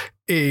Jack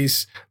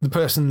is the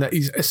person that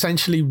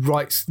essentially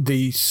writes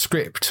the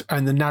script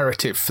and the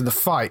narrative for the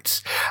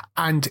fights.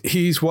 And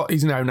he's what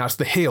is known as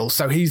the heel.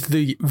 So he's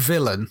the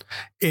villain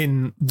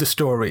in the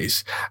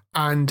stories.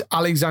 And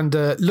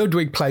Alexander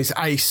Ludwig plays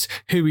Ace,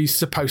 who is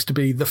supposed to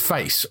be the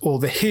face or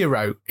the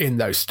hero in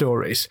those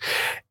stories.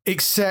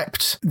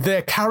 Except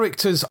their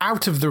characters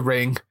out of the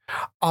ring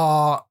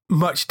are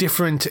much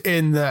different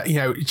in that, you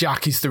know,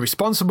 Jack is the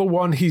responsible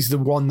one. He's the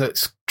one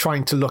that's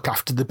trying to look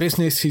after the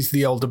business. He's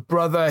the older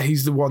brother.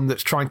 He's the one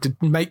that's trying to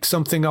make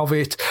something of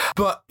it,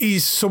 but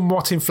he's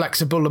somewhat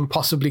inflexible and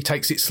possibly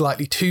takes it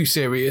slightly too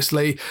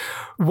seriously.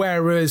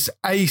 Whereas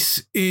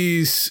Ace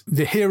is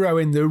the hero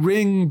in the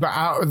ring, but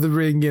out of the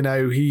ring, you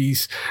know,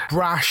 he's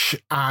brash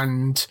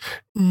and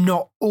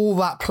not all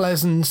that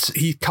pleasant.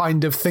 He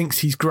kind of thinks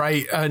he's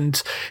great,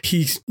 and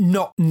he's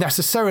not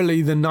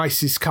necessarily the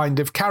nicest kind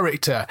of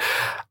character.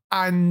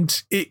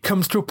 And it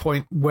comes to a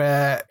point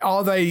where,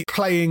 are they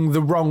playing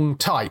the wrong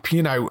type?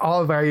 You know,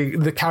 are they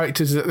the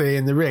characters that they're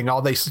in the ring?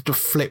 Are they sort of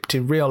flipped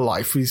in real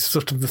life is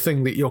sort of the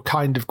thing that you're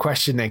kind of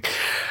questioning.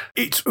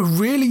 It's a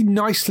really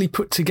nicely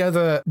put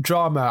together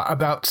drama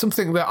about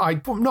something that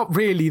I'm not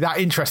really that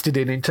interested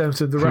in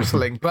terms of the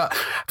wrestling. But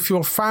if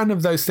you're a fan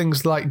of those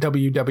things like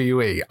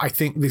WWE, I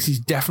think this is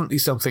definitely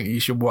something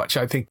you should watch.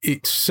 I think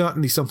it's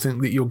certainly something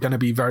that you're going to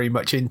be very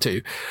much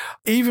into.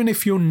 Even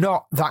if you're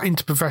not that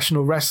into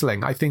professional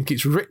wrestling, I think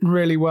it's written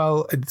really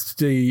well. It's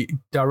the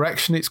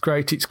direction, it's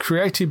great. It's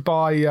created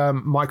by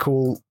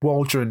Michael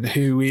Waldron,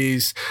 who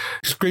is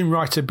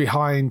screenwriter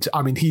behind,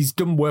 I mean, he's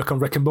done work on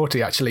Rick and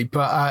Morty actually,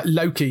 but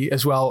Loki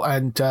as well,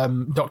 and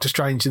Doctor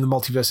Strange in the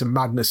Multiverse of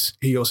Madness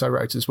he also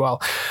wrote as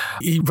well.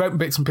 He wrote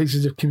bits and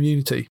pieces of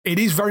Community. It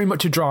is very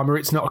much a drama,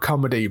 it's not a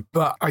comedy,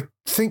 but I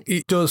think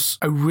it does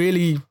a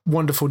really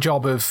wonderful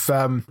job of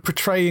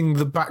portraying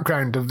the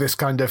background of this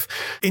kind of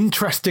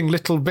interesting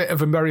little bit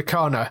of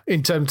Americana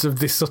in terms of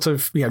this sort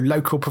of, you know,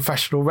 local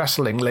professional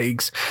wrestling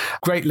leagues.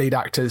 Great lead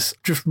actors,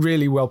 just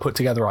really well put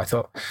together, I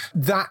thought.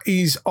 That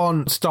is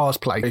on Stars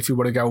Play if you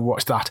want to go and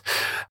watch that.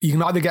 You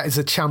can either get it as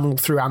a channel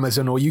through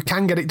Amazon, or you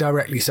can get it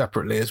directly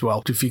separately as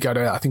well. If you go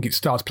to, I think it's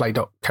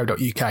starsplay.co.uk,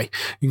 you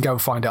can go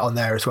and find it on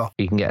there as well.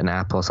 You can get an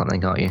app or something,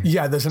 can't you?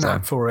 Yeah, there's an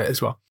app for it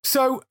as well.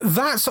 So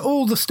that's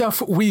all the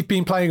stuff we've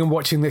been playing and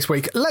watching this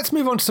week. Let's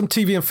move on to some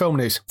TV and film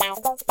news.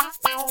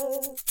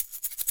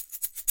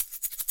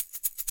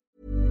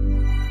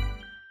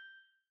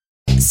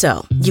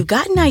 So, you've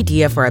got an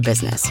idea for a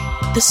business.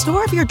 The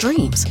store of your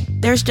dreams.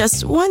 There's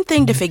just one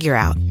thing to figure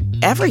out.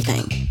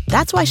 Everything.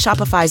 That's why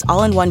Shopify's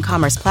all-in-one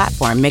commerce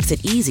platform makes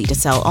it easy to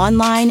sell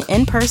online,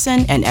 in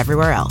person, and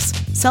everywhere else.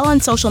 Sell on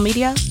social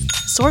media,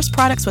 source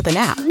products with an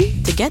app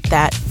to get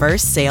that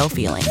first sale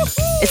feeling.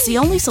 It's the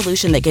only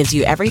solution that gives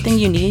you everything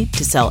you need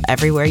to sell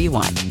everywhere you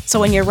want. So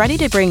when you're ready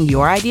to bring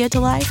your idea to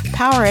life,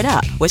 power it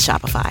up with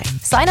Shopify.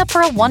 Sign up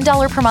for a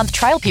 $1 per month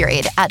trial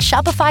period at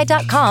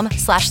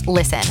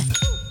shopify.com/listen.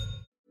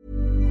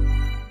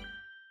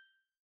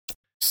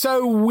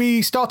 So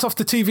we start off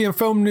the TV and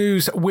film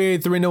news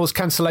with the renewals,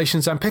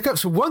 cancellations and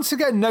pickups. Once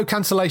again, no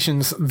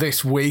cancellations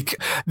this week.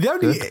 The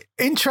only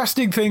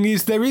interesting thing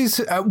is there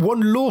is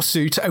one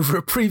lawsuit over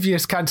a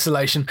previous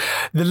cancellation.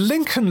 The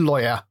Lincoln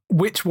Lawyer,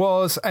 which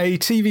was a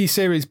TV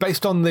series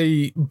based on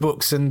the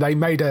books, and they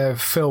made a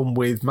film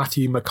with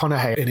Matthew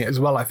McConaughey in it as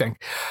well, I think.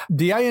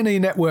 The A&E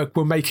network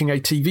were making a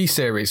TV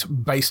series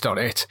based on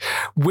it,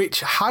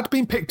 which had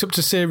been picked up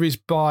to series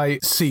by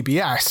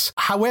CBS.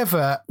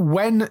 However,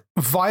 when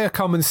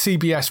Viacom and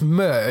CBS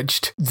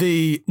merged,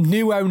 the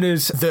new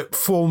owners that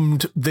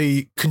formed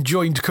the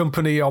conjoined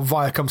company of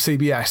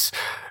Viacom-CBS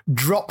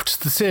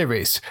dropped the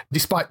series,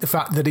 despite the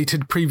fact that it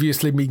had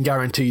previously been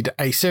guaranteed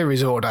a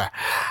series order.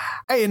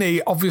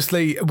 A&E,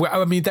 obviously,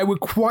 I mean, they were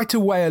quite a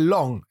way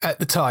along at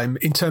the time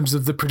in terms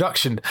of the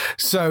production.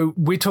 So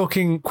we're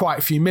talking quite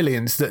a few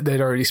millions that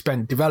they'd already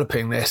spent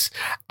developing this.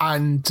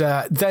 And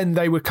then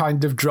they were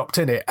kind of dropped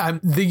in it.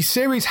 The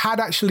series had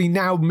actually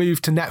now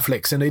moved to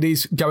Netflix, and it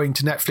is going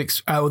to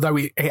Netflix, although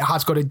it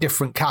has got a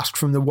different cast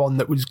from the one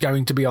that was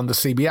going to be on the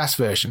CBS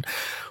version.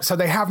 So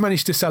they have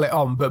managed to sell it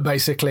on, but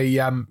basically,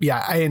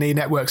 A&E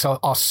Networks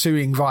are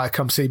suing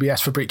Viacom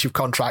CBS for breach of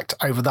contract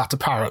over that,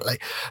 apparently.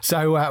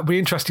 So it'll be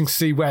interesting to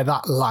see where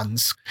that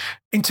lands.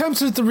 In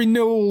terms of the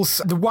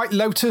renewals, The White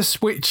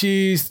Lotus, which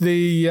is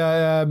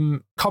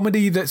the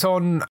comedy that's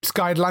on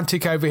Sky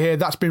Atlantic over here,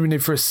 that's been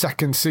renewed for a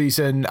second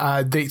season.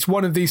 It's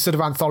one of these sort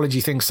of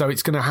anthology things, so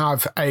it's going to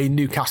have a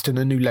new cast and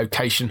a new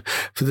location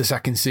for the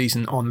second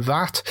season on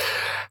that.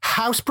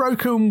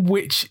 Housebroken,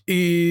 which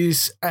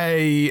is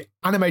a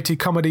animated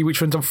comedy which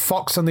runs on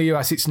Fox on the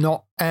US. It's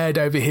not aired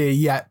over here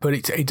yet, but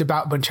it's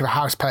about a bunch of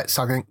house pets.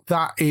 I think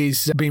that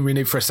is being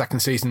renewed for a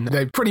second season.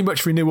 They pretty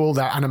much renew all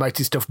their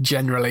animated stuff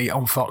generally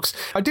on Fox.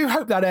 I do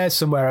hope that airs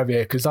somewhere over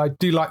here because I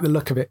do like the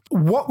look of it.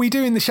 What We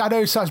Do in the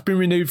Shadows has been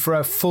renewed for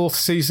a fourth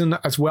season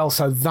as well,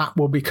 so that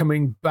will be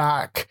coming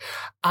back.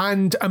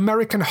 And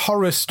American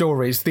Horror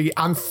Stories, the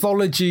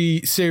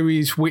anthology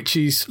series, which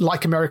is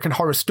like American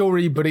Horror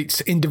Story, but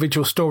it's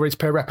individual stories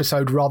per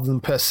episode rather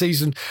than per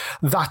season.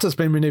 That has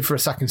been renewed for a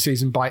second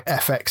season by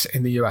FX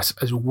in the US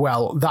as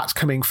well. That's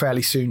coming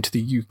fairly soon to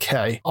the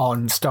UK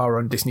on Star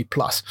on Disney+.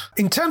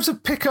 In terms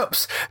of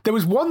pickups, there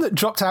was one that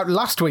dropped out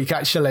last week,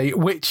 actually,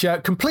 which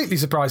completely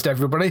surprised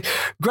everybody.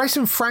 Grace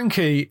and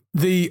Frankie,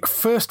 the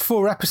first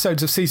 4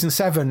 episodes of season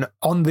 7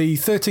 on the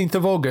 13th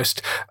of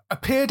August,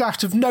 appeared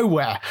out of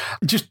nowhere,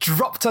 just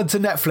dropped onto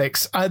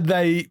Netflix, and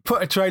they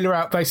put a trailer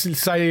out basically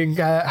saying,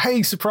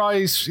 hey,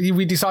 surprise,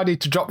 we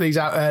decided to drop these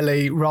out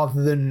early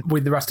rather than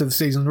with the rest of the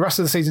season. The rest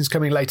of the season's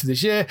coming later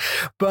this year,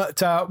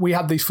 but we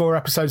had these 4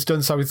 episodes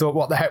done, so we thought,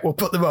 what the heck, we'll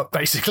put them up,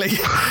 basically.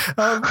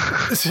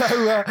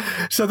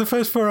 So the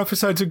first 4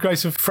 episodes of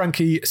Grace and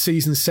Frankie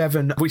season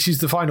 7, which is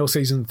the final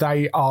season,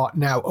 they are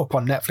now up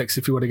on Netflix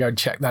if you want to go and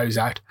check those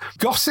out.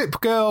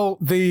 Gossip Girl,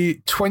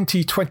 the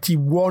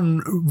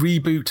 2021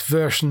 reboot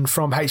version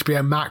from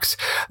HBO Max,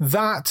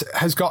 that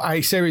has got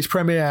a series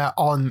premiere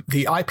on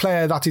the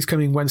iPlayer. That is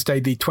coming Wednesday,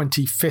 the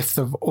 25th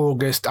of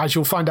August. As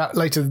you'll find out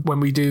later when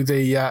we do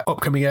the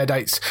upcoming air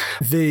dates,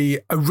 the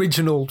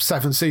original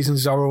 7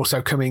 seasons are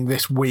also coming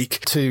this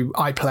week to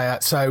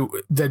iPlayer. So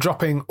they're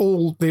dropping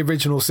all the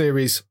original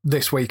series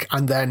this week,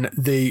 and then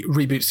the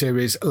reboot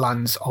series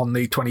lands on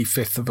the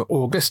 25th of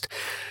August.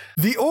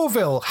 The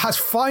Orville has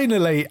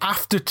finally,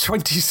 after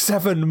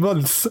 27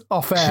 months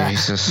off air,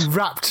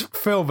 wrapped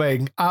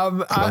filming.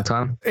 Long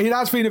time. It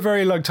has been a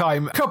very long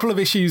time. A couple of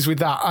issues with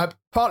that.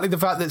 Partly the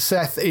fact that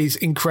Seth is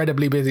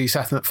incredibly busy,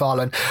 Seth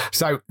MacFarlane.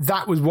 So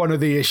that was one of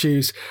the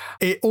issues.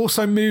 It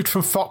also moved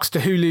from Fox to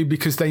Hulu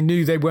because they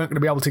knew they weren't going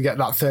to be able to get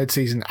that 3rd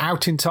season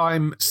out in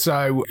time.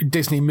 So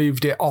Disney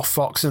moved it off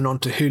Fox and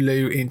onto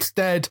Hulu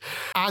instead.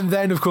 And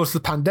then, of course, the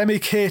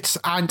pandemic hit,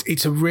 and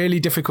it's a really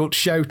difficult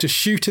show to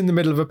shoot in the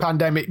middle of a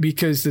pandemic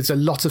because there's a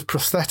lot of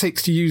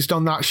prosthetics used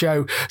on that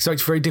show. So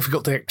it's very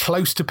difficult to get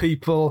close to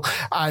people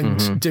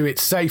and do it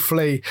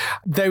safely.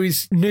 There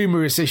is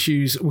numerous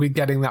issues with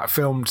getting that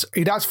filmed.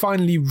 It has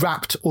finally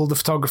wrapped all the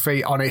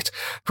photography on it.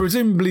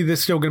 Presumably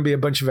there's still going to be a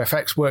bunch of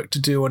FX work to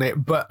do on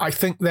it, but I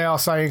think they are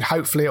saying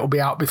hopefully it'll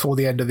be out before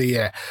the end of the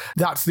year.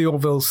 That's the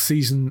Orville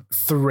season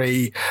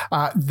 3.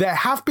 There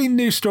have been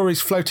news stories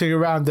floating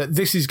around that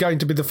this is going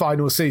to be the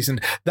final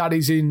season. That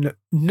is in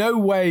no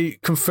way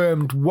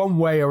confirmed one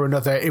way or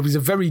another. It was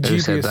a very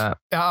dubious...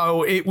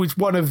 it was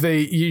one of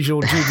the usual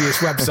dubious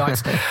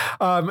websites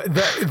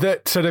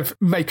that sort of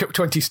make up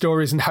 20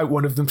 stories and hope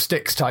one of them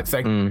sticks type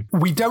thing.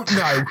 We don't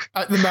know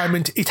at the moment.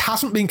 It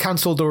hasn't been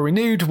cancelled or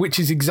renewed, which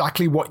is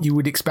exactly what you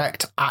would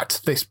expect at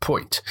this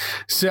point.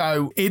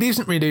 So it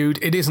isn't renewed,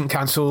 it isn't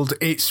cancelled.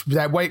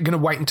 They're going to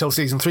wait until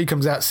season 3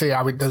 comes out, see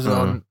how it does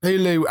on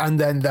Hulu, and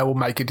then they will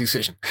make a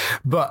decision.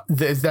 But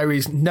there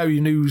is no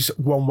news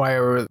one way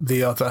or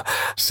the other.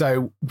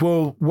 So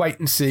we'll wait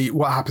and see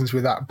what happens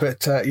with that. But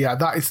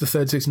that is the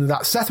 3rd season of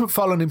that. Seth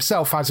MacFarlane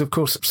himself has, of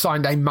course,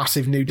 signed a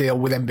massive new deal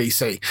with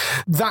NBC.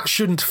 That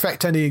shouldn't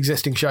affect any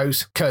existing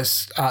shows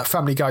because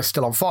Family Guy's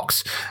still on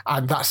Fox,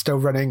 and that's still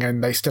running,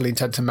 and they still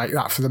intend to make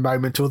that for the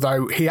moment,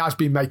 although he has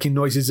been making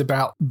noises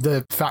about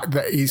the fact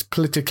that his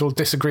political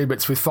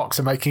disagreements with Fox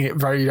are making it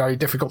very, very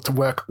difficult to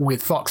work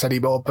with Fox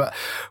anymore, but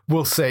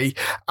we'll see.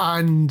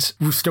 And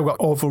we've still got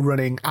Orville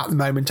running at the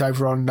moment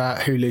over on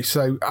Hulu.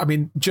 So, I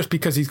mean, just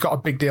because he's got a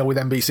big deal with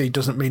NBC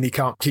doesn't mean he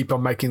can't keep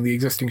on making the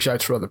existing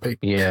shows for other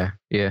people. Yeah.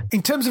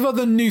 In terms of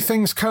other new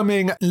things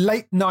coming,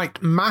 Late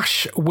Night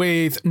MASH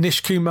with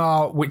Nish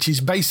Kumar, which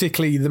is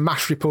basically the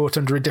MASH report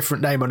under a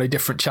different name on a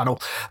different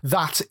channel.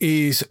 That that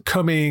is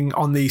coming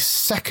on the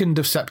 2nd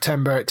of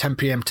September at 10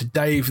 p.m. to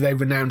Dave,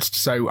 they've announced.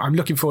 So I'm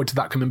looking forward to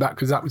that coming back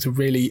because that was a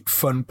really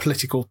fun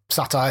political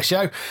satire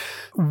show.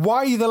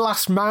 Why the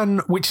Last Man,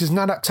 which is an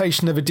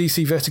adaptation of a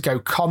DC Vertigo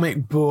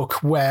comic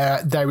book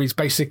where there is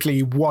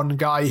basically one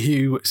guy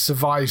who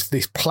survives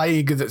this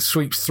plague that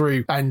sweeps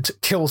through and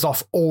kills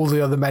off all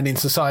the other men in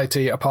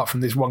society apart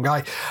from this one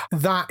guy.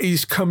 That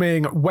is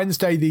coming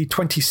Wednesday, the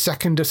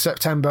 22nd of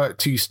September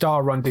to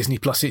star on Disney+.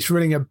 It's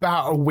running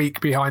about a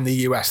week behind the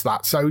US,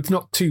 so it's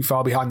not too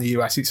far behind the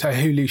US. It's a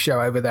Hulu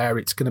show over there.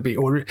 It's going to be,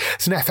 or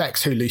it's an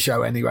FX Hulu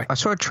show anyway. I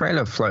saw a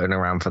trailer floating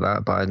around for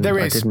that, but I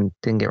didn't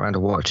get around to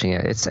watching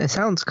it. It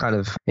sounds kind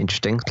of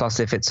interesting. Plus,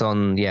 if it's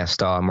on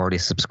Star, I'm already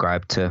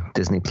subscribed to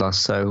Disney+,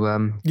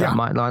 so that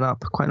might line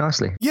up quite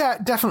nicely. Yeah,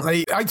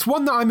 definitely. It's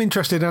one that I'm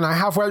interested in. I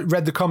have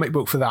read the comic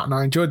book for that, and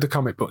I enjoyed the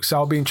comic book, so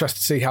I'll be interested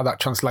to see how that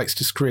translates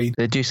to screen.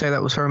 Did you say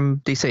that was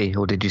from DC,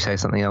 or did you say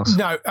something else?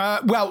 No,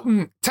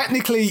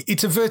 technically,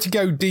 it's a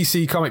Vertigo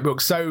DC comic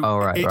book,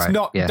 so it's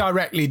not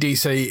directly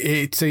DC.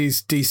 It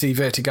is DC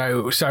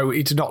Vertigo, so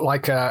it's not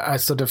like a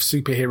sort of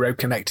superhero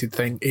connected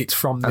thing. It's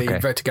from the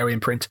Vertigo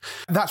imprint.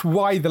 That's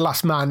Why the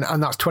Last Man,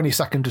 and that's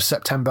 22nd of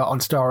September on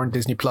Star and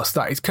Disney+.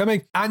 That is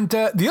coming. And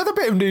the other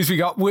bit of news we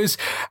got was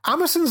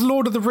Amazon's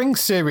Lord of the Rings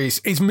series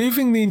is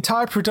moving the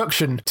entire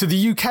production to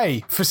the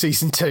UK for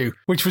season 2,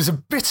 which was a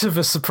bit of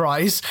a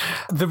surprise.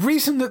 The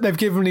reason that they've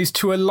given is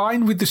to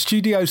align with the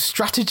studio's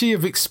strategy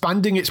of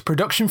expanding its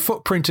production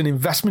footprint and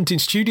investment in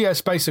studio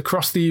space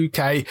across the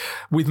UK,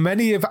 with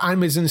many of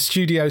Amazon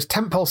Studios'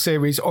 tentpole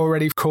series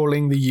already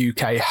calling the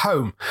UK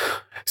home.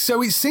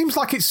 So it seems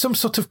like it's some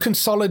sort of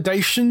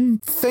consolidation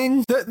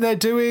thing that they're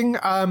doing.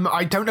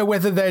 I don't know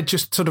whether they're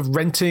just sort of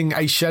renting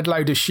a shed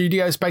load of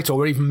studio space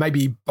or even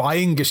maybe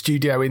buying a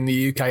studio in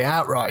the UK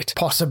outright.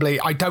 Possibly,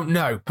 I don't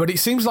know. But it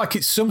seems like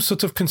it's some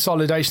sort of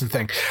consolidation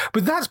thing.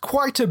 But that's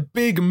quite a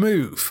big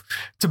move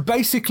to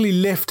basically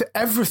lift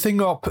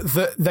everything up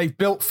that they've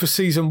built for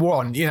season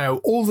 1,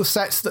 all the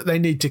sets that they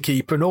need to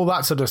keep and all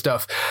that sort of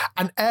stuff,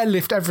 and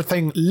airlift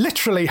everything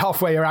literally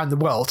halfway around the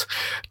world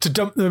to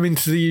dump them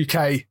into the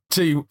UK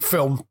to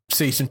film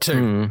season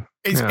 2.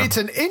 It's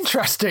an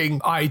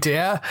interesting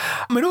idea.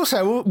 I mean,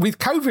 also with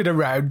COVID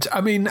around,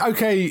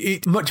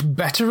 it's much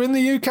better in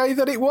the UK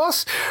than it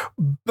was,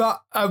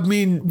 but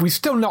we've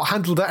still not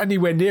handled it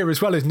anywhere near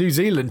as well as New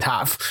Zealand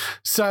have.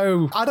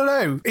 So I don't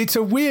know. It's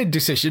a weird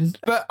decision,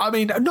 but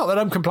not that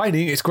I'm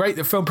complaining. It's great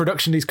that film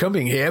production is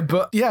coming here,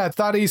 but yeah,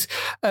 that is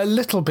a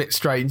little bit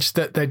strange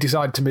that they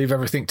decide to move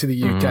everything to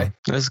the UK.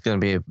 This is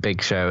going to be a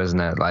big show, isn't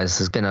it? Like,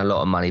 there's been a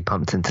lot of money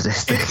pumped into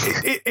this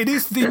thing. It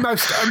is the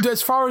most,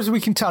 as far as we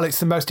can tell,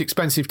 it's the most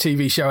expensive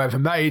TV show ever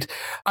made.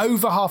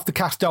 Over half the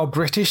cast are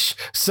British,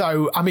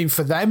 so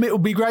for them it'll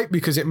be great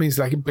because it means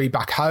they can be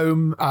back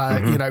home,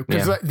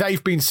 because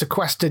they've been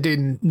sequestered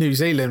in New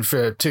Zealand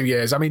for 2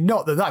 years.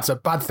 Not that that's a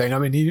bad thing.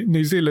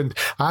 New Zealand,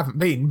 I haven't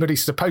been, but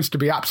it's supposed to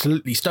be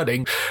absolutely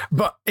stunning.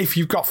 But if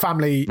you've got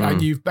family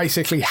and you've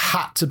basically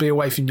had to be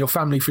away from your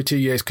family for 2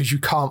 years because you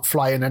can't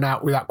fly in and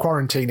out without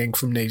quarantining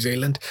from New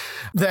Zealand,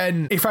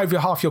 then if over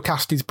half your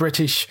cast is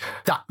British,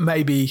 that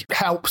maybe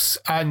helps.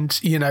 And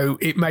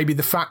it may be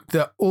the fact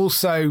that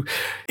also,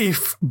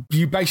 if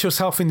you base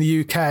yourself in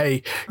the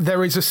UK,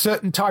 there is a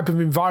certain type of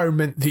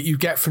environment that you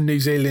get from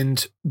New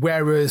Zealand,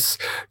 whereas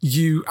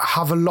you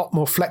have a lot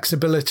more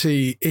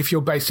flexibility if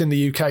you're based in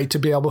the UK to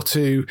be able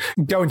to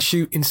go and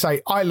shoot in,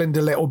 say, Ireland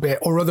a little bit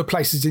or other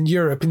places in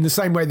Europe in the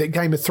same way that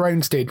Game of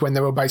Thrones did when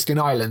they were based in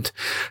Ireland.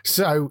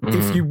 So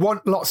if you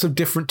want lots of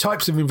different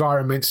types of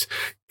environments,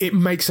 it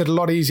makes it a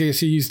lot easier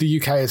to use the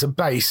UK as a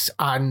base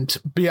and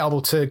be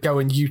able to go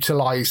and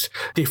utilize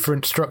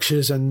different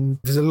structures. And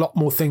there's a lot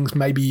more things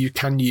maybe you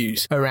can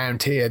use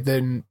around here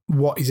than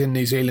what is in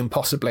New Zealand,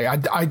 possibly. I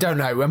don't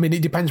know.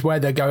 It depends where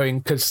they're going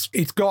because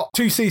it's got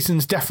 2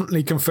 seasons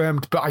definitely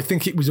confirmed, but I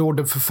think it was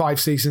ordered for 5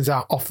 seasons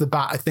out off the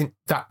bat. I think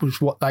that was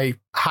what they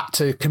had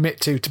to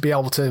commit to be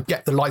able to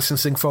get the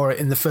licensing for it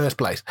in the first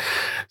place.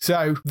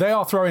 So they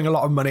are throwing a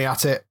lot of money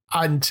at it.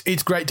 And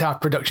it's great to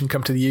have production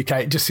come to the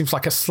UK. It just seems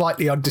like a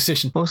slightly odd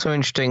decision. Also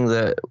interesting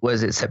that,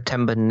 was it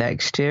September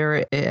next year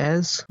it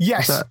airs?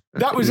 Yes,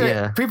 that was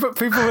it. People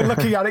were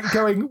looking at it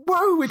going,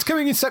 whoa, it's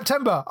coming in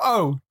September.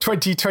 Oh,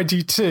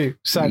 2022.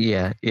 So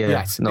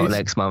yes, not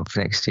next month,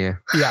 next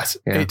year. Yes,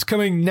 it's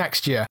coming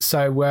next year.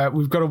 So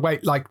we've got to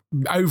wait like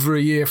over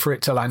a year for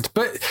it to land.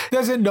 But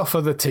there's enough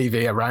other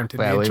TV around in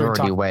the interim we've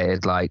already time.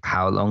 Waited like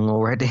how long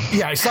already?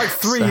 Yeah, it's like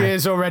 3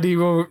 years already,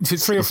 or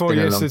 3 or 4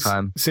 years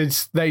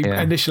since they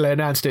initially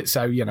announced it,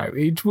 so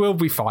it will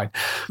be fine.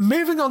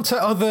 Moving on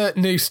to other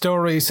news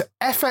stories,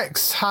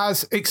 FX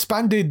has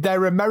expanded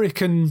their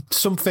American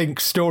something think,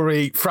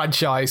 story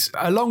franchise,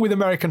 along with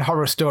American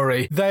Horror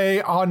Story.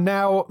 They are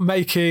now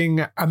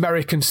making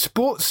American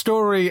Sports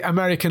Story,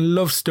 American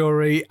Love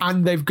Story,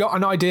 and they've got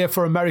an idea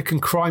for American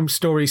Crime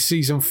Story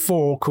Season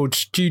 4 called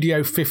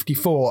Studio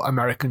 54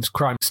 American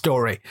Crime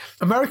Story.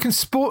 American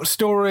Sports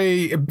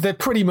Story, they're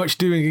pretty much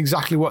doing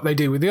exactly what they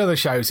do with the other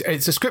shows.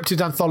 It's a scripted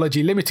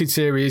anthology limited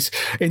series,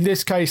 in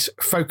this case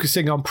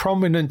focusing on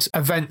prominent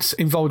events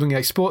involving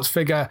a sports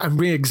figure, and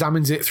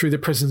re-examines it through the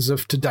prisms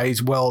of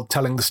today's world,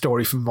 telling the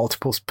story from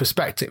multiple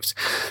perspectives.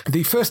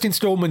 The first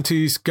installment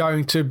is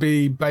going to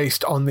be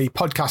based on the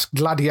podcast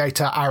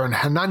Gladiator Aaron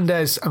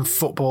Hernandez and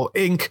Football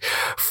Inc.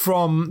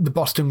 from the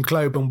Boston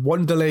Globe and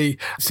Wonderly.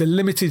 It's a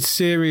limited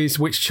series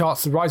which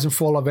charts the rise and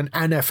fall of an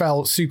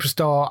NFL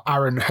superstar,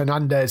 Aaron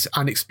Hernandez,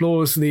 and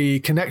explores the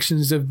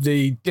connections of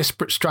the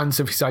disparate strands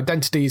of his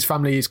identity, his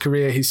family, his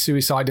career, his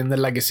suicide, and the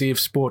legacy of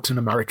sports and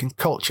American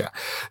culture.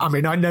 I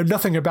mean, I know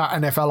nothing about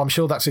NFL. I'm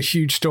sure that's a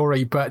huge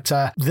story, but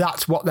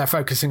that's what they're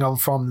focusing on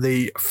from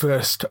the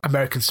first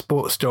American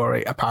Sports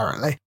Story,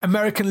 apparently.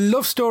 American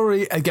Love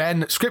Story,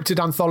 again,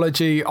 scripted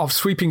anthology of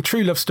sweeping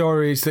true love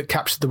stories that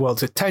capture the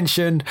world's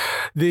attention.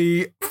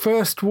 The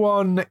first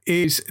one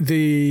is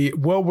the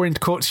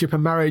whirlwind courtship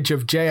and marriage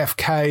of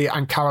JFK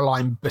and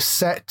Caroline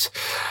Bessette.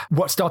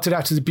 What started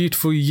out as a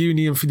beautiful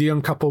union for the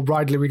young couple,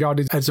 widely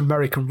regarded as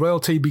American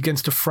royalty,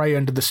 begins to fray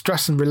under the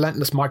stress and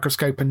relentless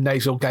microscope and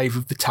nasal gaze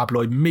of the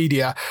tabloid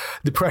media.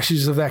 The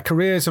pressures of their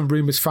careers and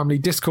rumours family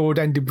discord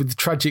ended with the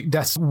tragic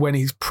death when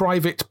his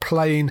private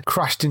plane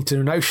crashed into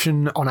an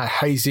ocean on a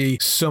hazy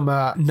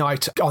summer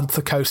night on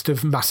the coast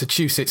of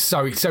Massachusetts.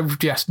 So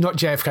yes, not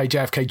JFK,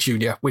 JFK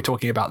Jr. we're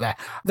talking about there.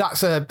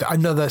 That's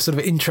another sort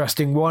of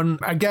interesting one.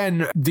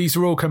 Again, these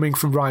are all coming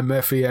from Ryan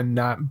Murphy and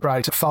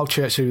Brad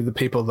Falchurch, who are the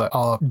people that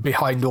are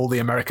behind all the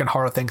American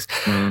horror things.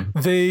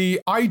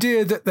 The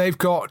idea that they've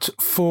got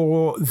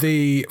for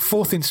the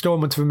fourth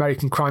installment of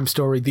American Crime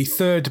Story, the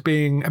third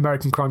being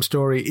American Crime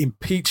Story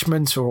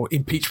Impeachment, or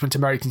Impeachment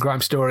American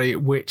Crime Story,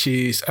 which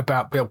is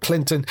about Bill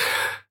Clinton.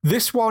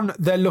 This one,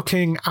 they're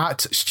looking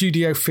at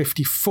Studio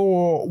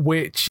 54,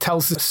 which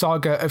tells the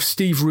saga of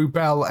Steve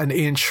Rubell and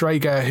Ian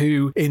Schrager,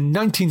 who in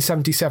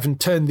 1977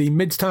 turned the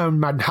Midtown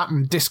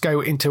Manhattan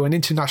disco into an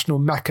international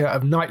mecca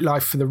of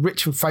nightlife for the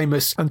rich and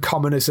famous and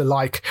commoners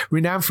alike,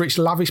 renowned for its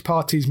lavish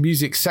parties,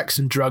 music, sex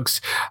and drugs.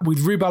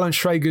 With Rubell and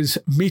Schrager's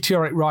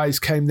meteoric rise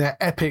came their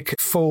epic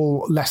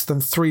fall less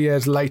than 3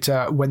 years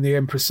later, when the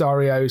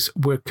impresarios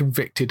were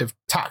convicted of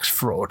tax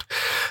fraud.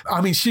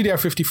 I mean, Studio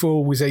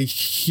 54 was a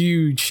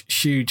huge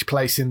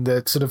place in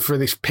the sort of for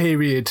this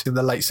period in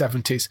the late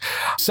 70s.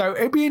 So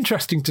it'd be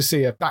interesting to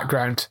see a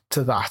background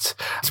to that.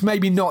 It's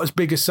maybe not as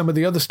big as some of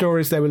the other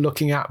stories they were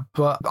looking at,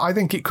 but I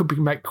think it could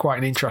make quite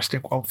an interesting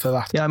one for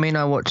that. Yeah, I mean,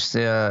 I watched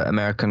the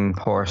American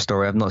Horror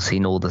Story. I've not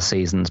seen all the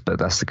seasons, but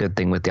that's the good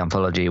thing with the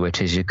anthology,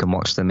 which is you can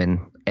watch them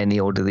in any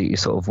order that you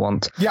sort of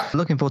want. Yeah.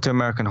 Looking forward to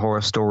American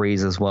Horror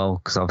Stories as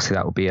well, because obviously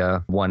that will be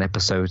a one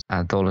episode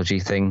anthology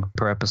thing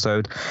per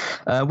episode.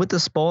 With the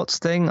sports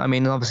thing, I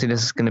mean, obviously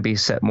this is going to be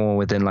set more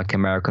within like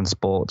American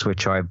sports,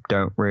 which I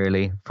don't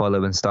really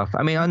follow and stuff.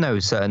 I mean, I know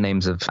certain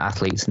names of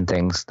athletes and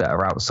things that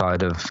are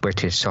outside of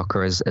British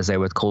soccer, as they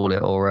would call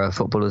it, or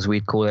football as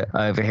we'd call it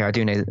over here. I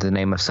do know the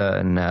name of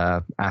certain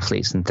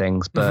athletes and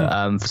things,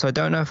 but so I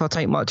don't know if I'll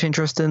take much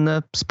interest in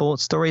the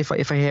sports story if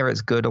I hear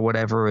it's good or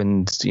whatever,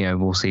 and you know,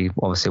 we'll see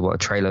obviously what a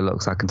trailer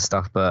looks like and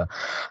stuff. But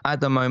at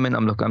the moment,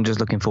 I'm just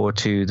looking forward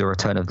to the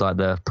return of like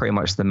the pretty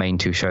much the main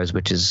two shows,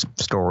 which is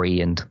Story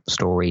and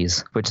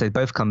Stories, which they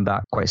both come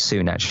back quite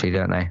soon, actually,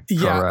 don't they?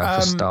 Yeah,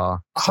 for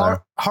Star.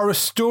 Horror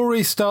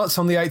Story starts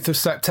on the 8th of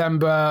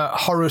September.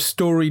 Horror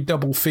Story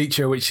Double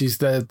Feature, which is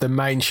the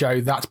main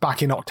show, that's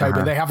back in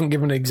October. They haven't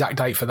given an exact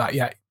date for that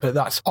yet, but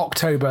that's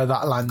October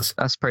that lands.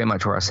 That's pretty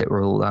much where I sit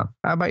with all that.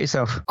 How about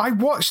yourself? I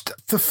watched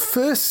the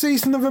first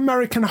season of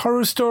American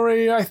Horror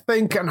Story, I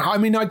think, and I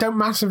mean, I don't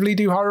massively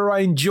do horror. I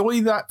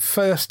enjoy that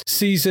first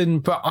season,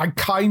 but I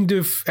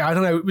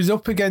don't know, it was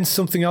up against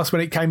something else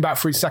when it came back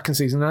for its second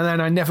season, and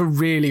then I never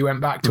really went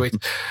back to it.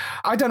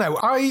 I don't know.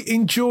 I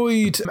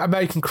enjoyed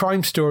American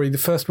Crime Story, the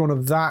first one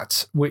of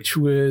that, which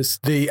was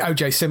the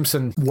O.J.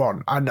 Simpson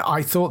one, and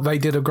I thought they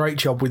did a great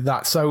job with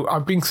that. So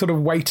I've been sort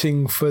of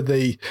waiting for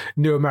the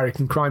new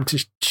American Crime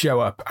to show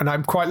up, and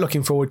I'm quite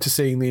looking forward to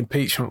seeing the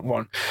impeachment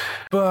one.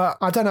 But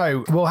I don't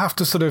know. We'll have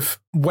to sort of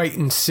wait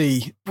and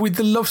see. With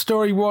the Love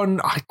Story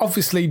one,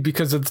 obviously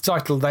because of the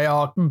title, they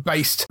are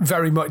based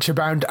very much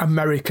around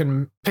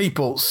American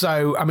people.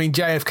 So, I mean,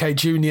 JFK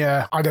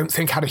Jr., I don't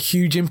think had a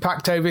huge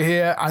impact over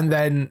here. And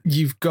then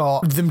you've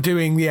got them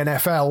doing the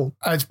NFL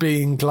as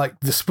being like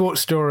the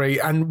sports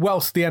story. And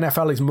whilst the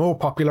NFL is more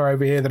popular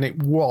over here than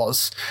it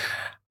was,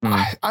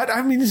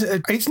 I mean,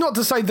 it's not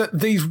to say that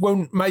these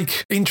won't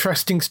make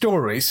interesting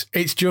stories.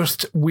 It's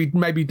just we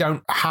maybe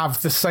don't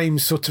have the same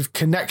sort of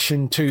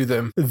connection to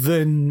them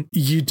than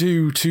you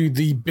do to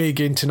the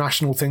big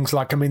international things.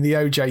 Like, I mean, the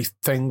OJ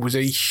thing was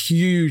a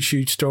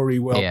huge story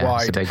worldwide. Yeah,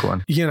 it's a big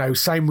one. You know,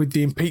 same with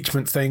the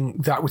impeachment thing.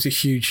 That was a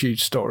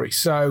huge story.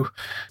 So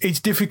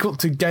it's difficult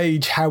to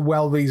gauge how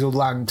well these will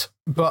land.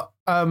 But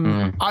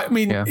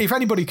if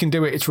anybody can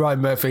do it, it's Ryan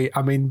Murphy.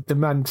 I mean, the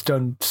man's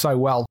done so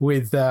well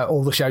with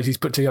all the shows he's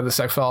put together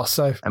so far.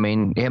 So I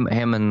mean, him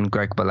and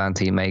Greg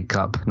Berlanti make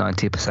up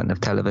 90%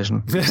 of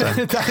television. So.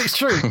 That is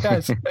true.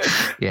 Yes.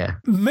 Yeah.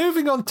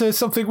 Moving on to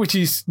something which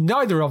is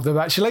neither of them,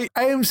 actually.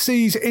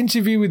 AMC's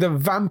Interview with a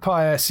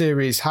Vampire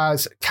series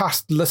has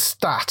cast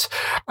Lestat,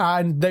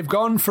 and they've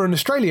gone for an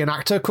Australian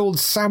actor called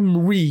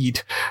Sam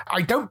Reed.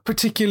 I don't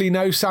particularly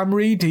know Sam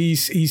Reed.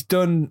 He's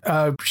done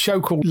a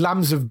show called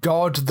Lambs of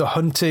God, The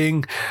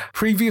Hunting,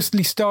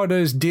 previously starred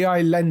as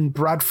D.I. Len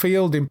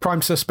Bradfield in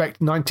Prime Suspect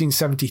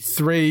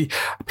 1973,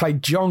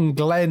 played John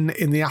Glenn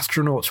in The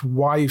Astronauts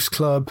Wives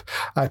Club,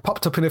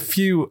 popped up in a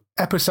few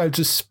episodes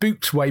of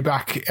Spooked way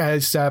back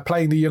as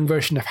playing the young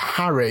version of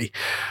Harry.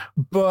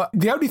 But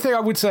the only thing I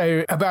would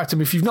say about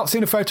him, if you've not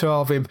seen a photo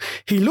of him,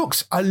 he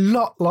looks a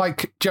lot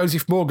like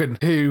Joseph Morgan,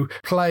 who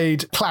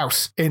played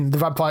Klaus in The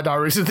Vampire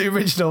Diaries of the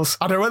originals.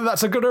 I don't know whether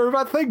that's a good or a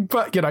bad thing,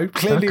 but,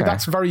 clearly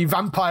that's very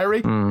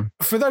vampire-y.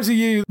 For those of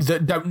you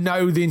that don't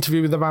know the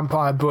Interview with the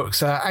Vampire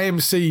books,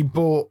 AMC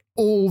bought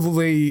all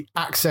the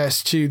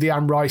access to the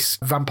Anne Rice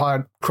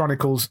Vampire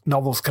Chronicles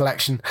novels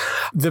collection.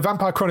 The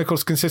Vampire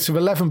Chronicles consists of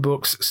 11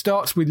 books,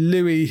 starts with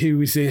Louis, who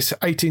is this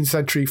 18th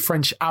century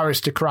French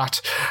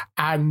aristocrat,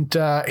 and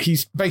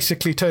he's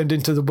basically turned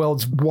into the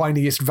world's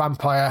whiniest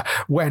vampire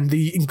when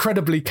the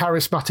incredibly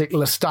charismatic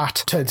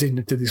Lestat turns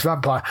into this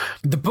vampire.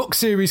 The book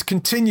series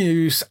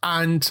continues,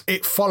 and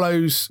it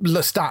follows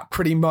Lestat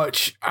pretty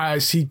much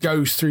as he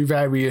goes through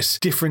various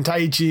different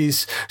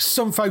ages.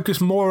 Some focus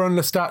more on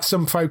Lestat,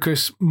 some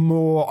focus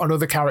more on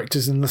other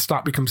characters, and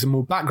Lestat becomes a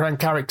more background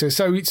character.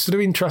 So it's sort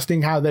of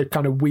interesting how they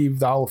kind of weave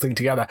the whole thing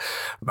together.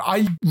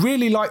 I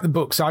really like the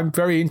books. I'm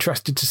very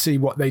interested to see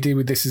what they do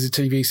with this as a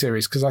TV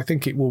series, because I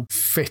think it will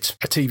fit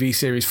a TV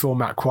series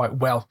format quite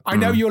well. I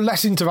know you're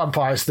less into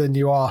vampires than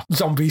you are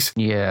zombies.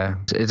 Yeah,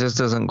 it just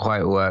doesn't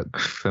quite work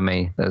for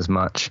me as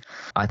much.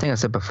 I think I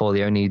said before,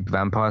 the only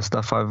vampire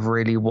stuff I've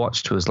really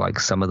watched was like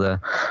some of the,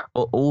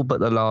 all but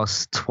the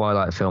last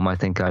Twilight film I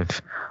think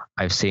I've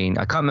seen.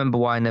 I can't remember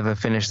why I never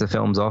finished the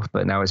films off,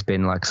 but now it's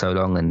been like so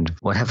long and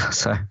whatever.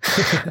 So,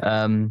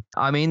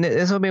 I mean,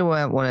 this will be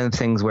one of the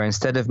things where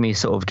instead of me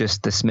sort of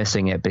just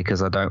dismissing it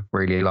because I don't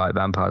really like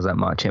vampires that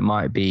much, it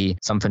might be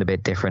something a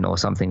bit different or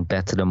something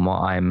better than what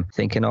I'm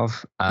thinking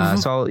of.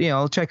 So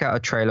I'll check out a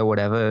trailer or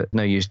whatever.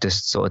 No use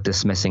just sort of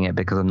dismissing it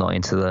because I'm not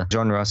into the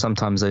genre.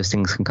 Sometimes those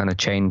things can kind of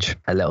change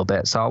a little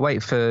bit. So I'll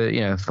wait for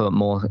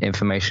more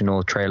information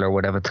or trailer or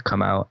whatever to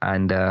come out,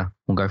 and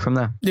we'll go from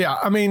there. Yeah,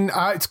 I mean,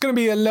 it's going to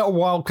be a little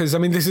while because, I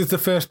mean, this is the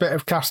first bit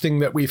of casting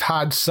that we've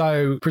had,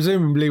 so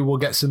presumably we'll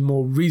get some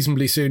more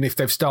reasonably soon if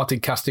they've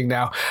started casting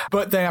now,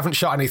 but they haven't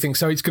shot anything,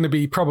 so it's going to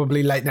be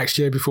probably late next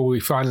year before we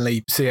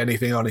finally see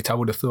anything on it, I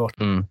would have thought.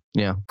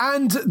 Yeah.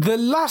 And the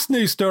last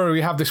news story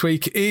we have this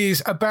week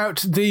is about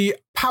the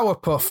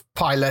Powerpuff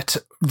pilot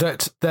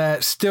that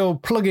they're still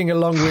plugging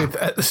along with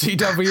at the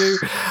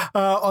CW.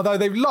 Although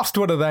they've lost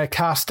one of their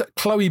cast,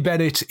 Chloe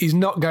Bennett is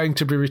not going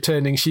to be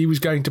returning. She was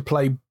going to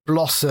play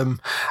Blossom.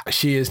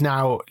 She is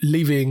now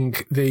leaving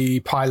the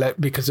pilot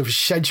because of a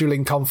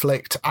scheduling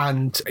conflict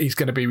and is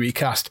going to be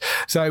recast.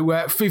 So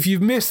if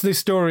you've missed this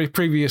story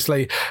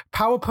previously,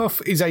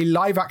 Powerpuff is a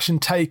live-action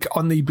take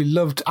on the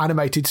beloved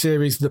animated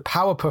series The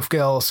Powerpuff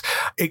Girls,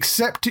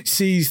 except it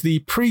sees the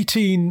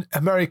preteen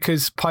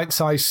America's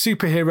pint-sized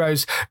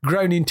superheroes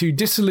grown into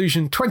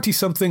disillusioned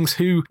 20-somethings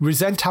who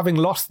resent having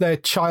lost their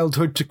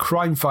childhood to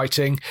crime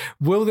fighting.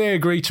 Will they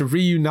agree to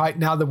reunite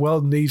now the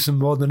world needs them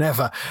more than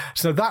ever?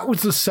 So that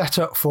was the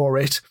setup for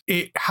it.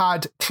 It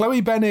had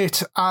Chloe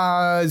Bennett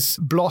as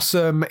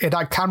Blossom, it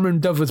had Cameron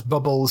Dove as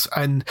Bubbles,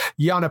 and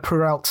Yana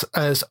Peralt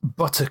as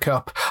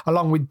Buttercup,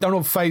 along with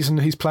Donald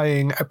Faison, who's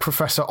playing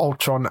Professor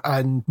Ultron,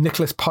 and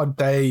Nicholas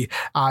Podday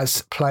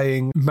as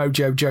playing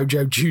Mojo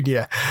Jojo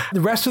Jr.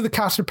 The rest of the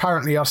cast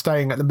apparently are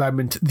staying at the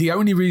moment. The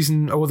only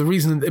reason, or the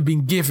reason that they've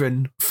been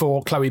given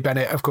for Chloe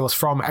Bennett, of course,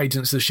 from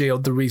Agents of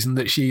S.H.I.E.L.D., the reason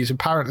that she is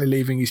apparently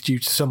leaving is due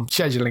to some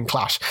scheduling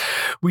clash.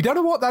 We don't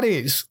know what that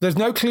is. There's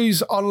no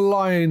clues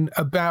online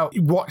about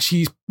what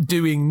she's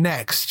doing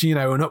next,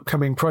 and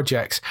upcoming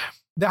projects.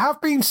 There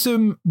have been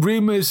some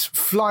rumours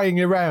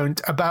flying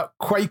around about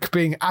Quake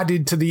being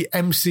added to the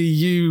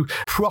MCU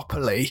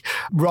properly,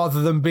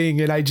 rather than being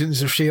in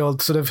Agents of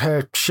S.H.I.E.L.D., sort of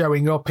her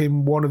showing up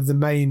in one of the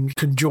main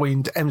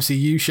conjoined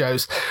MCU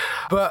shows.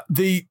 But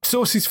the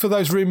sources for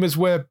those rumours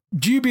were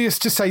dubious,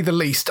 to say the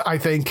least, I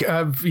think,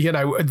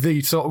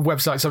 the sort of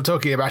websites I'm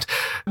talking about.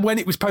 When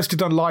it was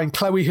posted online,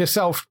 Chloe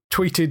herself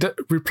tweeted,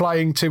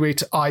 replying to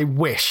it, "I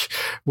wish,"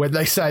 when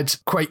they said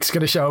Quake's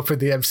going to show up in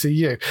the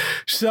MCU.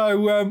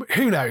 So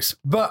who knows?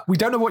 But we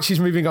don't know what she's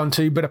moving on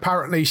to, but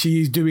apparently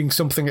she's doing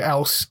something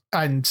else.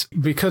 And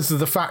because of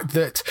the fact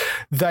that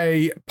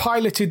they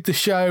piloted the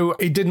show,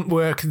 it didn't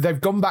work, they've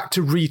gone back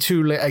to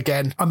retool it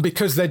again. And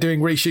because they're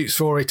doing reshoots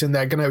for it and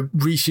they're going to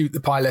reshoot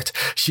the pilot,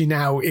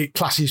 it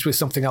clashes with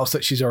something else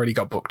that she's already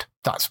got booked.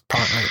 That's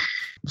apparently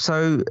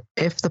So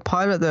if the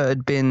pilot that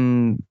had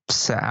been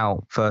set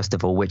out, first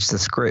of all, which the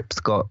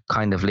script got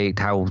kind of leaked,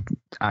 how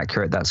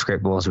accurate that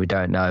script was, we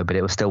don't know, but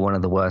it was still one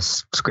of the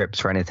worst scripts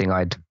for anything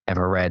I'd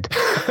ever read.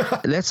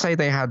 Let's say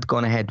they had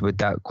gone ahead with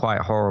that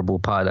quite horrible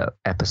pilot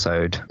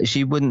episode.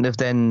 She wouldn't have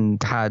then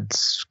had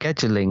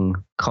scheduling.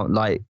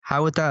 Like,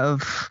 how would that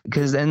have?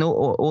 Because then the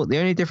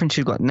only difference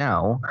you've got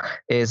now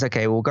is,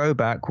 okay, we'll go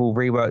back, we'll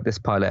rework this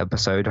pilot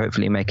episode,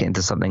 hopefully make it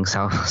into something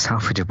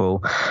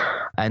salvageable,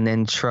 and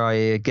then try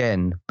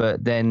again.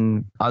 But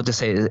then I'll just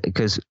say,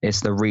 because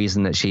it's the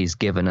reason that she's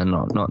given and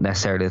not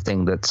necessarily the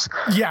thing that's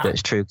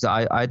true.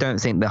 Because I don't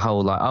think the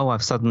whole like, oh,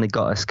 I've suddenly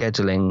got a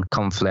scheduling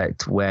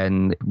conflict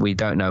when we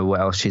don't know what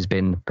else she's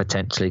been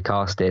potentially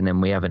cast in,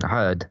 and we haven't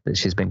heard that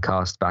she's been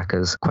cast back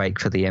as Quake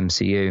for the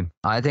MCU.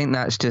 I think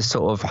that's just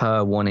sort of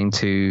her wanting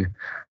to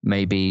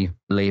maybe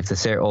leave the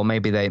series, or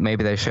maybe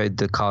they showed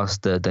the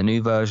cast the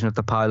new version of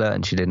the pilot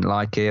and she didn't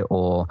like it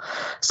or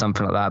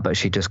something like that, but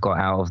she just got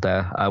out of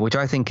there, which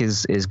I think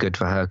is good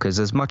for her, because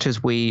as much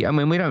as we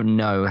don't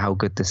know how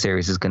good the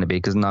series is going to be,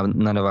 because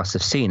none of us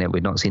have seen it,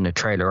 we've not seen a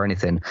trailer or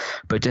anything,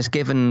 but just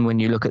given when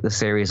you look at the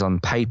series on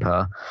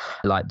paper,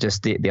 like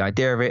just the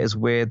idea of it is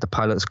weird. The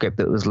pilot script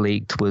that was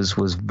leaked was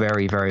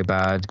very, very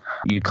bad.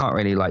 You can't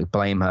really like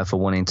blame her for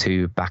wanting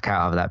to back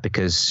out of that,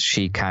 because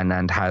she can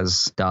and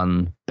has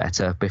done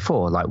better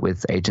before, like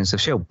with Agents of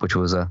S.H.I.E.L.D., which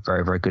was a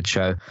very, very good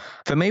show.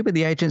 For me, with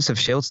the Agents of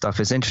S.H.I.E.L.D. stuff,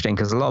 is interesting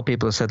because a lot of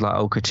people have said like,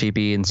 oh, could she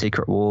be in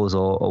Secret Wars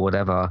or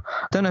whatever.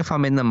 I don't know if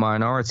I'm in the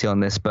minority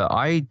on this, but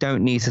I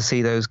don't need to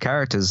see those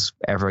characters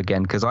ever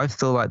again, because I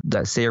feel like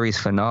that series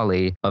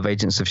finale of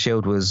Agents of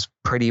S.H.I.E.L.D. was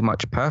pretty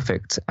much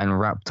perfect and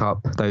wrapped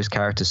up those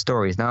characters'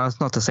 stories. Now,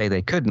 that's not to say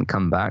they couldn't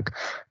come back,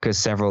 because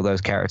several of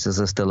those characters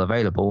are still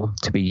available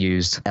to be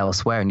used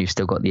elsewhere, and you've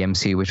still got the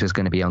MCU, which is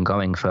going to be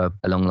ongoing for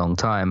a long, long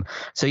time.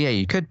 So yeah,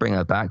 you could bring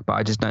her back, but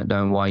I just don't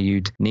know why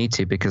you'd need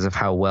to, because of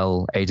how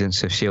well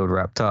Agents of S.H.I.E.L.D.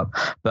 wrapped up.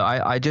 But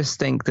I just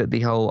think that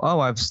the whole, oh,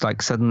 I've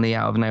like suddenly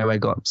out of nowhere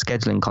got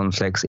scheduling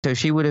conflicts. So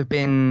she would have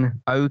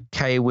been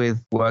okay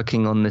with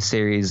working on the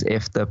series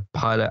if the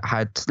pilot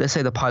had, let's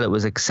say the pilot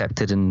was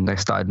accepted and they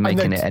started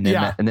making it,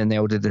 and then they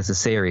ordered it as a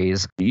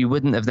series. You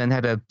wouldn't have then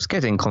had a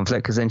scheduling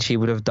conflict, because then she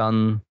would have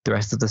done the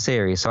rest of the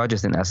series. So I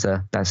just think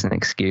that's an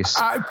excuse.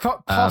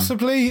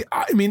 Possibly.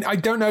 I mean, I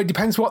don't know. It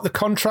depends what the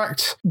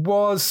contract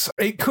was.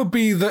 It could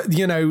be that,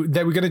 you know,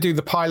 they were going to do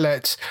the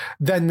pilot,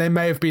 then there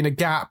may have been a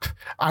gap,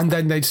 and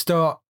then they'd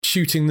start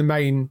shooting the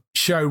main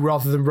show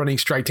rather than running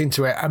straight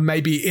into it. And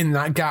maybe in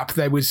that gap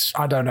there was,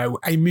 I don't know,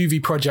 a movie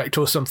project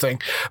or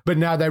something, but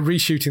now they're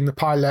reshooting the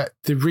pilot.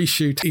 The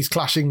reshoot is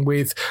clashing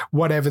with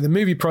whatever the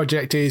movie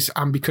project is,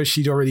 and because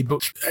she'd already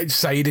booked,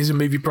 say it is a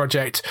movie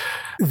project,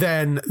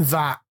 then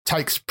that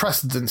takes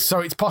precedence. So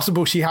it's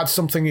possible she had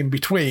something in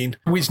between,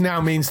 which now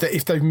means that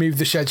if they've moved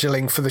the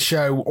scheduling for the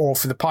show or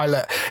for the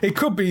pilot, it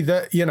could be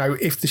that, you know,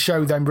 if the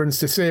show then runs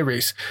the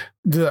series,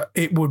 that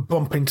it would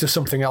bump into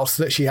something else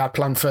that she had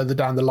planned further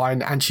down the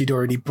line and she'd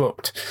already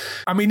booked.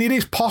 I mean, it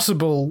is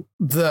possible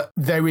that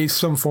there is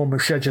some form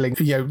of scheduling,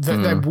 you know, that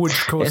there would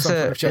cause some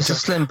form of scheduling. It's a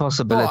slim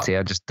possibility. But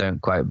I just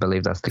don't quite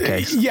believe that's the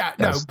case. Yeah,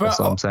 that's what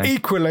I'm saying.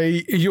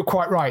 Equally, you're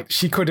quite right.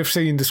 She could have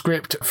seen the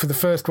script for the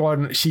first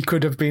one. She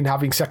could have been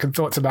having second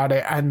thoughts about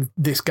it, and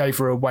this gave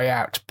her a way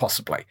out,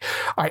 possibly.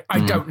 I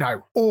don't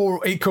know.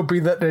 Or it could be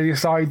that they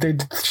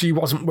decided she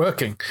wasn't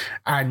working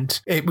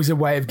and it was a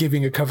way of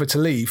giving a cover to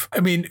leave.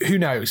 I mean, who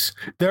knows?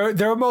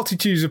 There are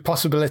multitudes of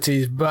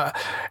possibilities, but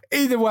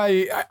either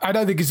way, I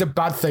don't think it's a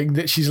bad thing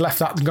that she's left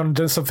that and gone and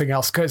done something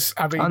else, because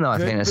I mean, I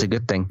think that's a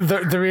good thing.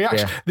 The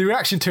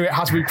reaction to it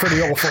has been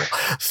pretty awful.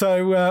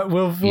 So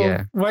we'll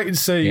wait and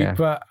see. Yeah.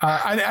 But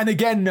and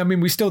again, I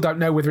mean, we still don't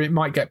know whether it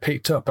might get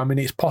picked up. I mean,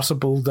 it's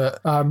possible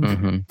that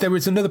there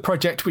was another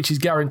project which is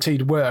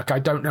guaranteed work. I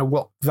don't know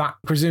what that.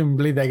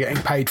 Presumably, they're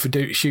getting paid for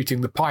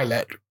shooting the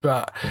pilot.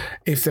 But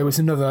if there was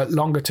another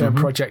longer term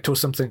project or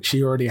something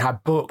she already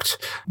had booked,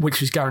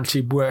 which was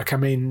guaranteed work, I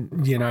mean,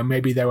 you know,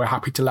 maybe they were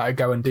happy to let her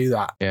go and do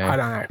that. Yeah. I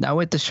don't know. Now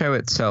with the show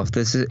itself,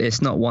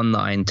 it's not one that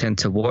I intend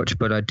to watch,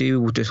 but I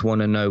do just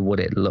want to know what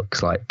it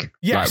looks like.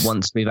 Yes.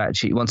 Like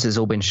once it's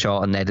all been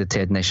shot and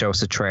edited and they show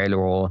us a trailer,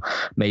 or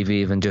maybe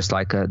even just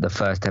like the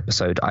first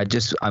episode.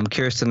 I'm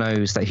curious to know,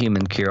 is that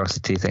human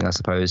curiosity thing, I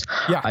suppose.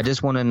 Yeah. I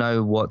just want to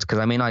know because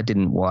I mean, I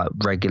didn't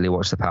regularly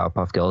watch the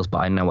Powerpuff Girls, but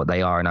I know what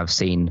they are and I've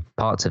seen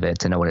parts of it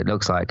to know what it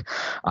looks like.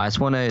 I just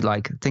want to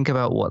like think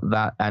about what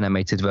that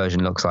animated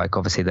version looks like.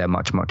 Obviously they're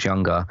much, much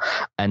younger,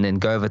 and then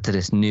go over to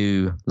this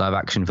new live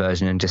action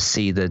version and just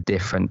see the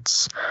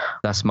difference.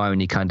 That's my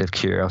only kind of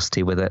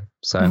curiosity with it.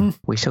 So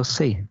we shall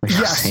see.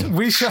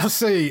 We shall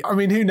see. I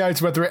mean, who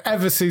knows whether it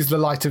ever sees the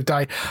light of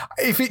day.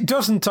 If it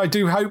doesn't, I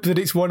do hope that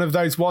it's one of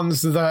those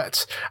ones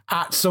that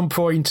at some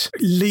point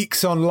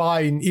leaks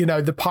online, you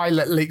know, the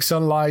pilot leaks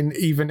online,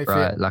 even if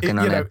like an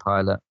unaired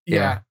pilot.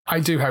 Yeah,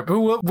 I do hope. But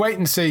we'll wait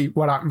and see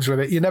what happens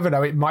with it. You never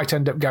know. It might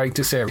end up going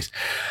to series.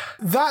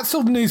 That's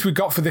all the news we've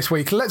got for this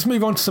week. Let's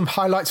move on to some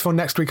highlights for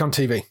next week on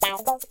TV.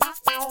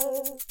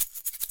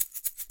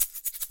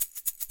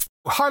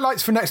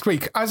 highlights for next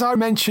week. As I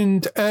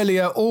mentioned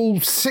earlier, all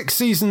 6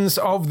 seasons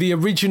of the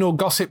original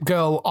Gossip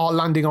Girl are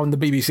landing on the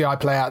BBC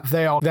iPlayer.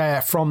 They are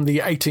there from the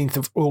 18th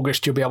of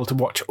August. You'll be able to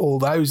watch all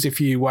those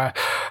if you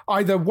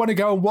either want to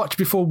go and watch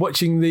before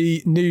watching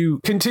the new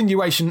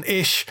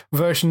continuation-ish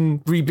version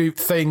reboot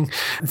thing,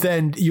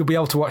 then you'll be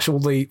able to watch all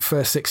the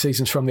first 6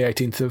 seasons from the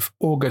 18th of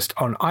August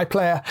on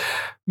iPlayer.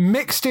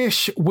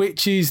 Mixed-ish,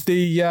 which is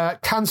the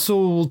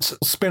cancelled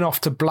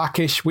spin-off to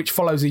Blackish, which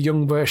follows a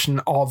young version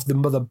of the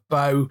mother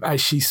Bo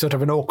as she's sort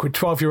of an awkward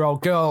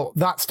 12-year-old girl.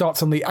 That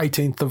starts on the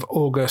 18th of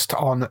August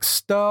on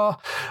Star,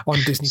 on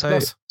Disney+.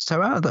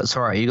 So out of that,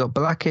 sorry, you got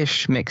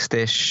Blackish,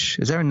 Mixed-ish.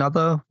 Is there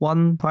another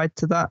one tied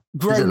to that?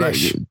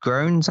 Grownish. Like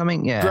Grown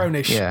something? Yeah.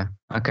 Grownish. Yeah.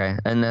 Okay.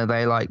 And are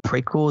they like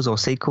prequels or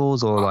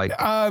sequels or like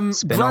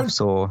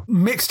spin-offs or?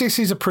 Mixed-ish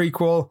is a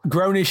prequel.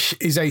 Grownish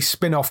is a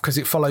spin-off because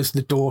it follows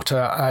the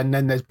daughter, and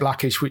then there's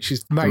Blackish, which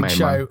is the main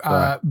show.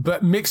 Right.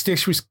 But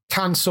Mixed-ish was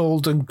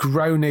cancelled, and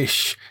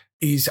Grownish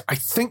is, I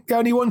think, the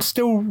only one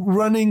still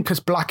running because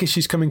Blackish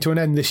is coming to an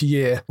end this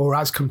year, or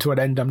has come to an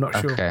end. I'm not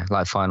sure. Okay,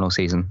 like final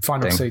season.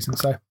 Season.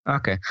 So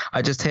okay,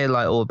 I just hear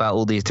like all about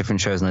all these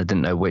different shows, and I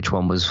didn't know which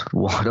one was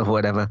what or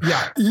whatever.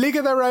 Yeah, League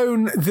of Their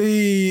Own,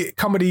 the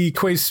comedy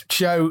quiz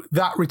show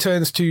that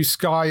returns to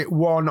Sky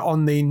One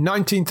on the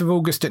 19th of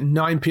August at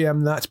 9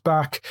 p.m. That's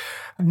back.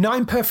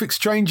 9 Perfect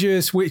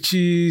Strangers, which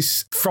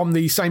is from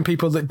the same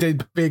people that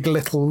did Big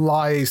Little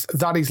Lies,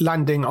 that is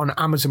landing on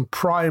Amazon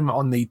Prime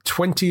on the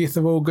 20th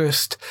of August.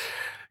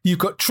 You've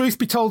got Truth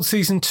Be Told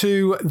Season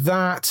 2,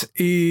 that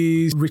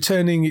is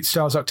returning. It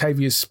stars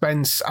Octavia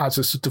Spence as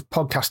a sort of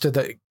podcaster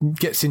that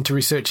gets into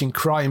researching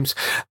crimes.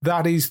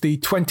 That is the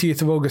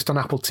 20th of August on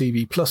Apple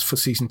TV Plus for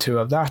Season 2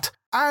 of that.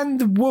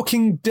 And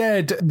Walking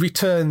Dead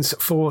returns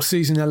for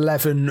Season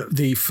 11,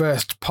 the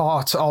first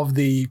part of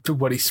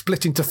it's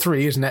split into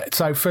 3, isn't it?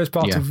 So first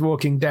part of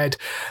Walking Dead,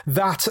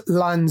 that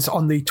lands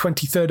on the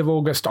 23rd of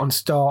August on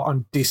Star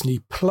on Disney+.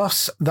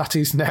 That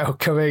is now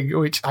coming,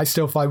 which I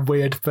still find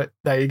weird, but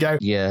there you go.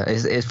 Yeah,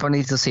 it's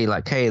funny to see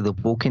like, hey, The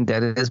Walking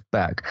Dead is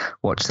back.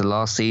 Watch the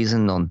last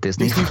season on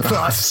Disney+.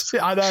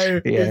 I know.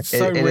 Yeah, it's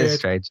so weird. It is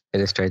strange. It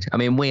is strange. I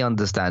mean, we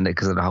understand it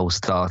because of the whole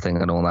Star thing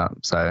and all that.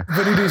 So,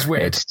 but it is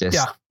weird. It's just,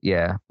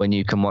 yeah, when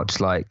you can watch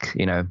like,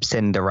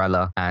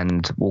 Cinderella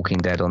and Walking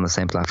Dead on the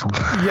same platform.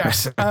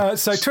 Yes.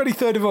 So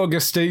 23rd of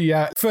August,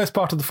 the first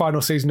part of the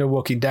final season of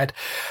Walking Dead.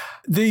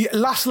 The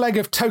last leg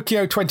of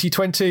Tokyo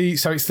 2020,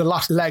 so it's the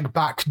last leg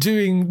back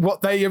doing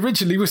what they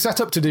originally were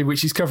set up to do,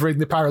 which is covering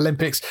the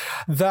Paralympics.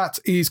 That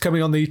is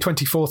coming on the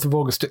 24th of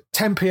August at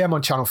 10 p.m.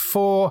 on Channel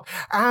 4.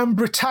 And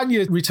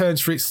Britannia returns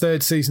for its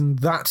 3rd season.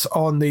 That's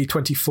on the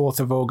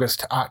 24th of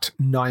August at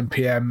 9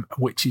 p.m,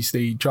 which is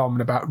the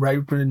drama about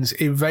Romans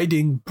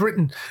invading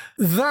Britain.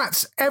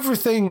 That's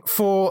everything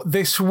for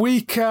this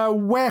week.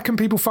 Where can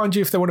people find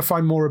you if they want to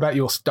find more about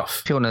your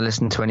stuff? If you want to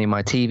listen to any of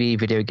my TV,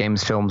 video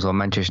games, films, or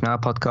Manchester Now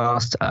podcast,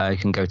 you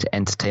can go to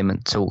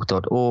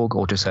entertainmenttalk.org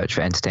or just search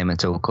for Entertainment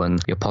Talk on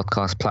your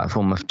podcast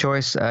platform of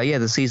choice.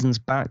 The season's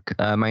back.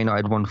 Man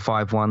United won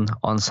 5-1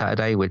 on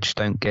Saturday, which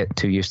don't get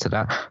too used to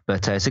that,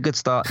 but it's a good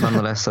start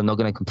nonetheless. I'm not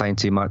going to complain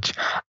too much.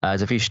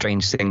 There's a few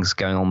strange things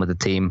going on with the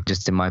team,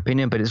 just in my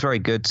opinion, but it's very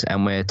good,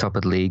 and we're top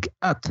of the league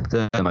at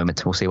the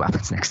moment. We'll see what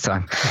happens next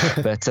time.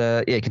 But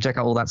you can check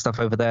out all that stuff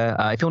over there.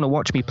 If you want to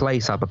watch me play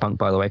Cyberpunk,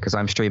 by the way, because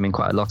I'm streaming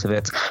quite a lot of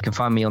it, you can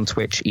find me on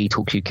Twitch,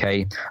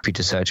 eTalkUK. If you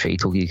just search for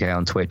eTalkUK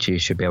on Twitch, you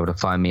should be able to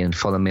find me and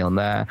follow me on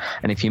there.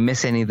 And if you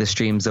miss any of the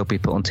streams, they'll be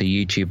put onto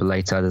YouTube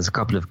later. There's a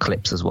couple of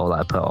clips as well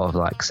that I put of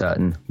like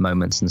certain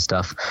moments and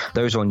stuff.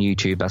 Those are on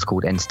YouTube. That's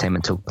called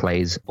Entertainment Talk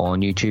Plays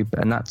on YouTube,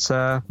 and that's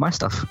my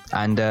stuff.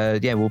 And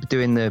we'll be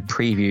doing the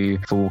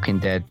preview for Walking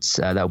Dead.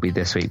 That'll be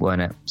this week,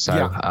 won't it?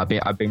 So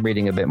I've been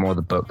reading a bit more of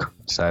the book.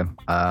 So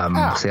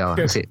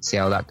see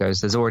how that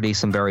goes. There's already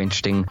some very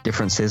interesting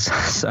differences.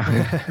 So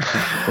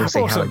we'll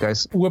see how it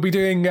goes. We'll be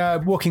doing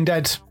Walking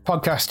Dead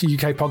podcast,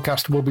 UK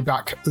podcast. We'll be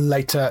back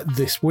later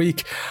this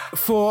week.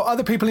 For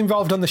other people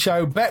involved on the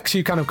show, Bex,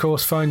 you can of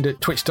course find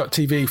at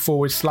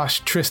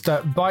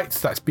twitch.tv/Trista Bytes.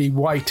 That's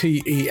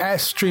BYTES,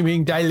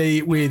 streaming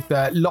daily with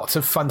lots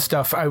of fun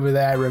stuff over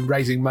there and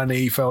raising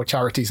money for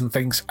charities and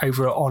things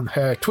over on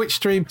her Twitch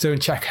stream. So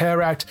check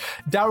her out.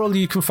 Daryl,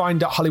 you can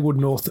find at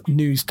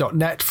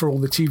HollywoodNorthNews.net for all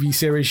the TV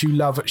series you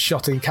love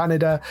shot in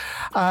Canada.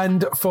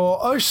 And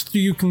for us,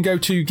 you can go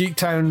to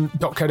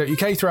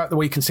geektown.co.uk throughout the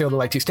week and see all the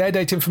latest air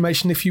date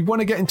information. If you want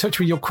to get in touch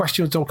with your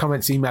questions or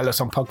comments, email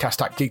us on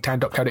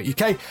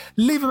podcast@geektown.co.uk.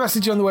 Leave a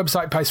message on the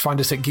website post. Find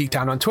us at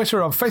Geektown on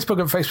Twitter, on Facebook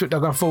at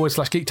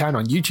facebook.com/Geektown,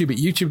 on YouTube at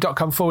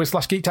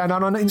youtube.com/Geektown,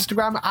 and on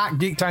Instagram at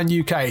Geektown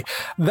UK.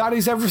 That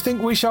is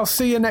everything. We shall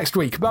see you next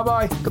week.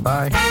 Bye-bye.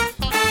 Goodbye.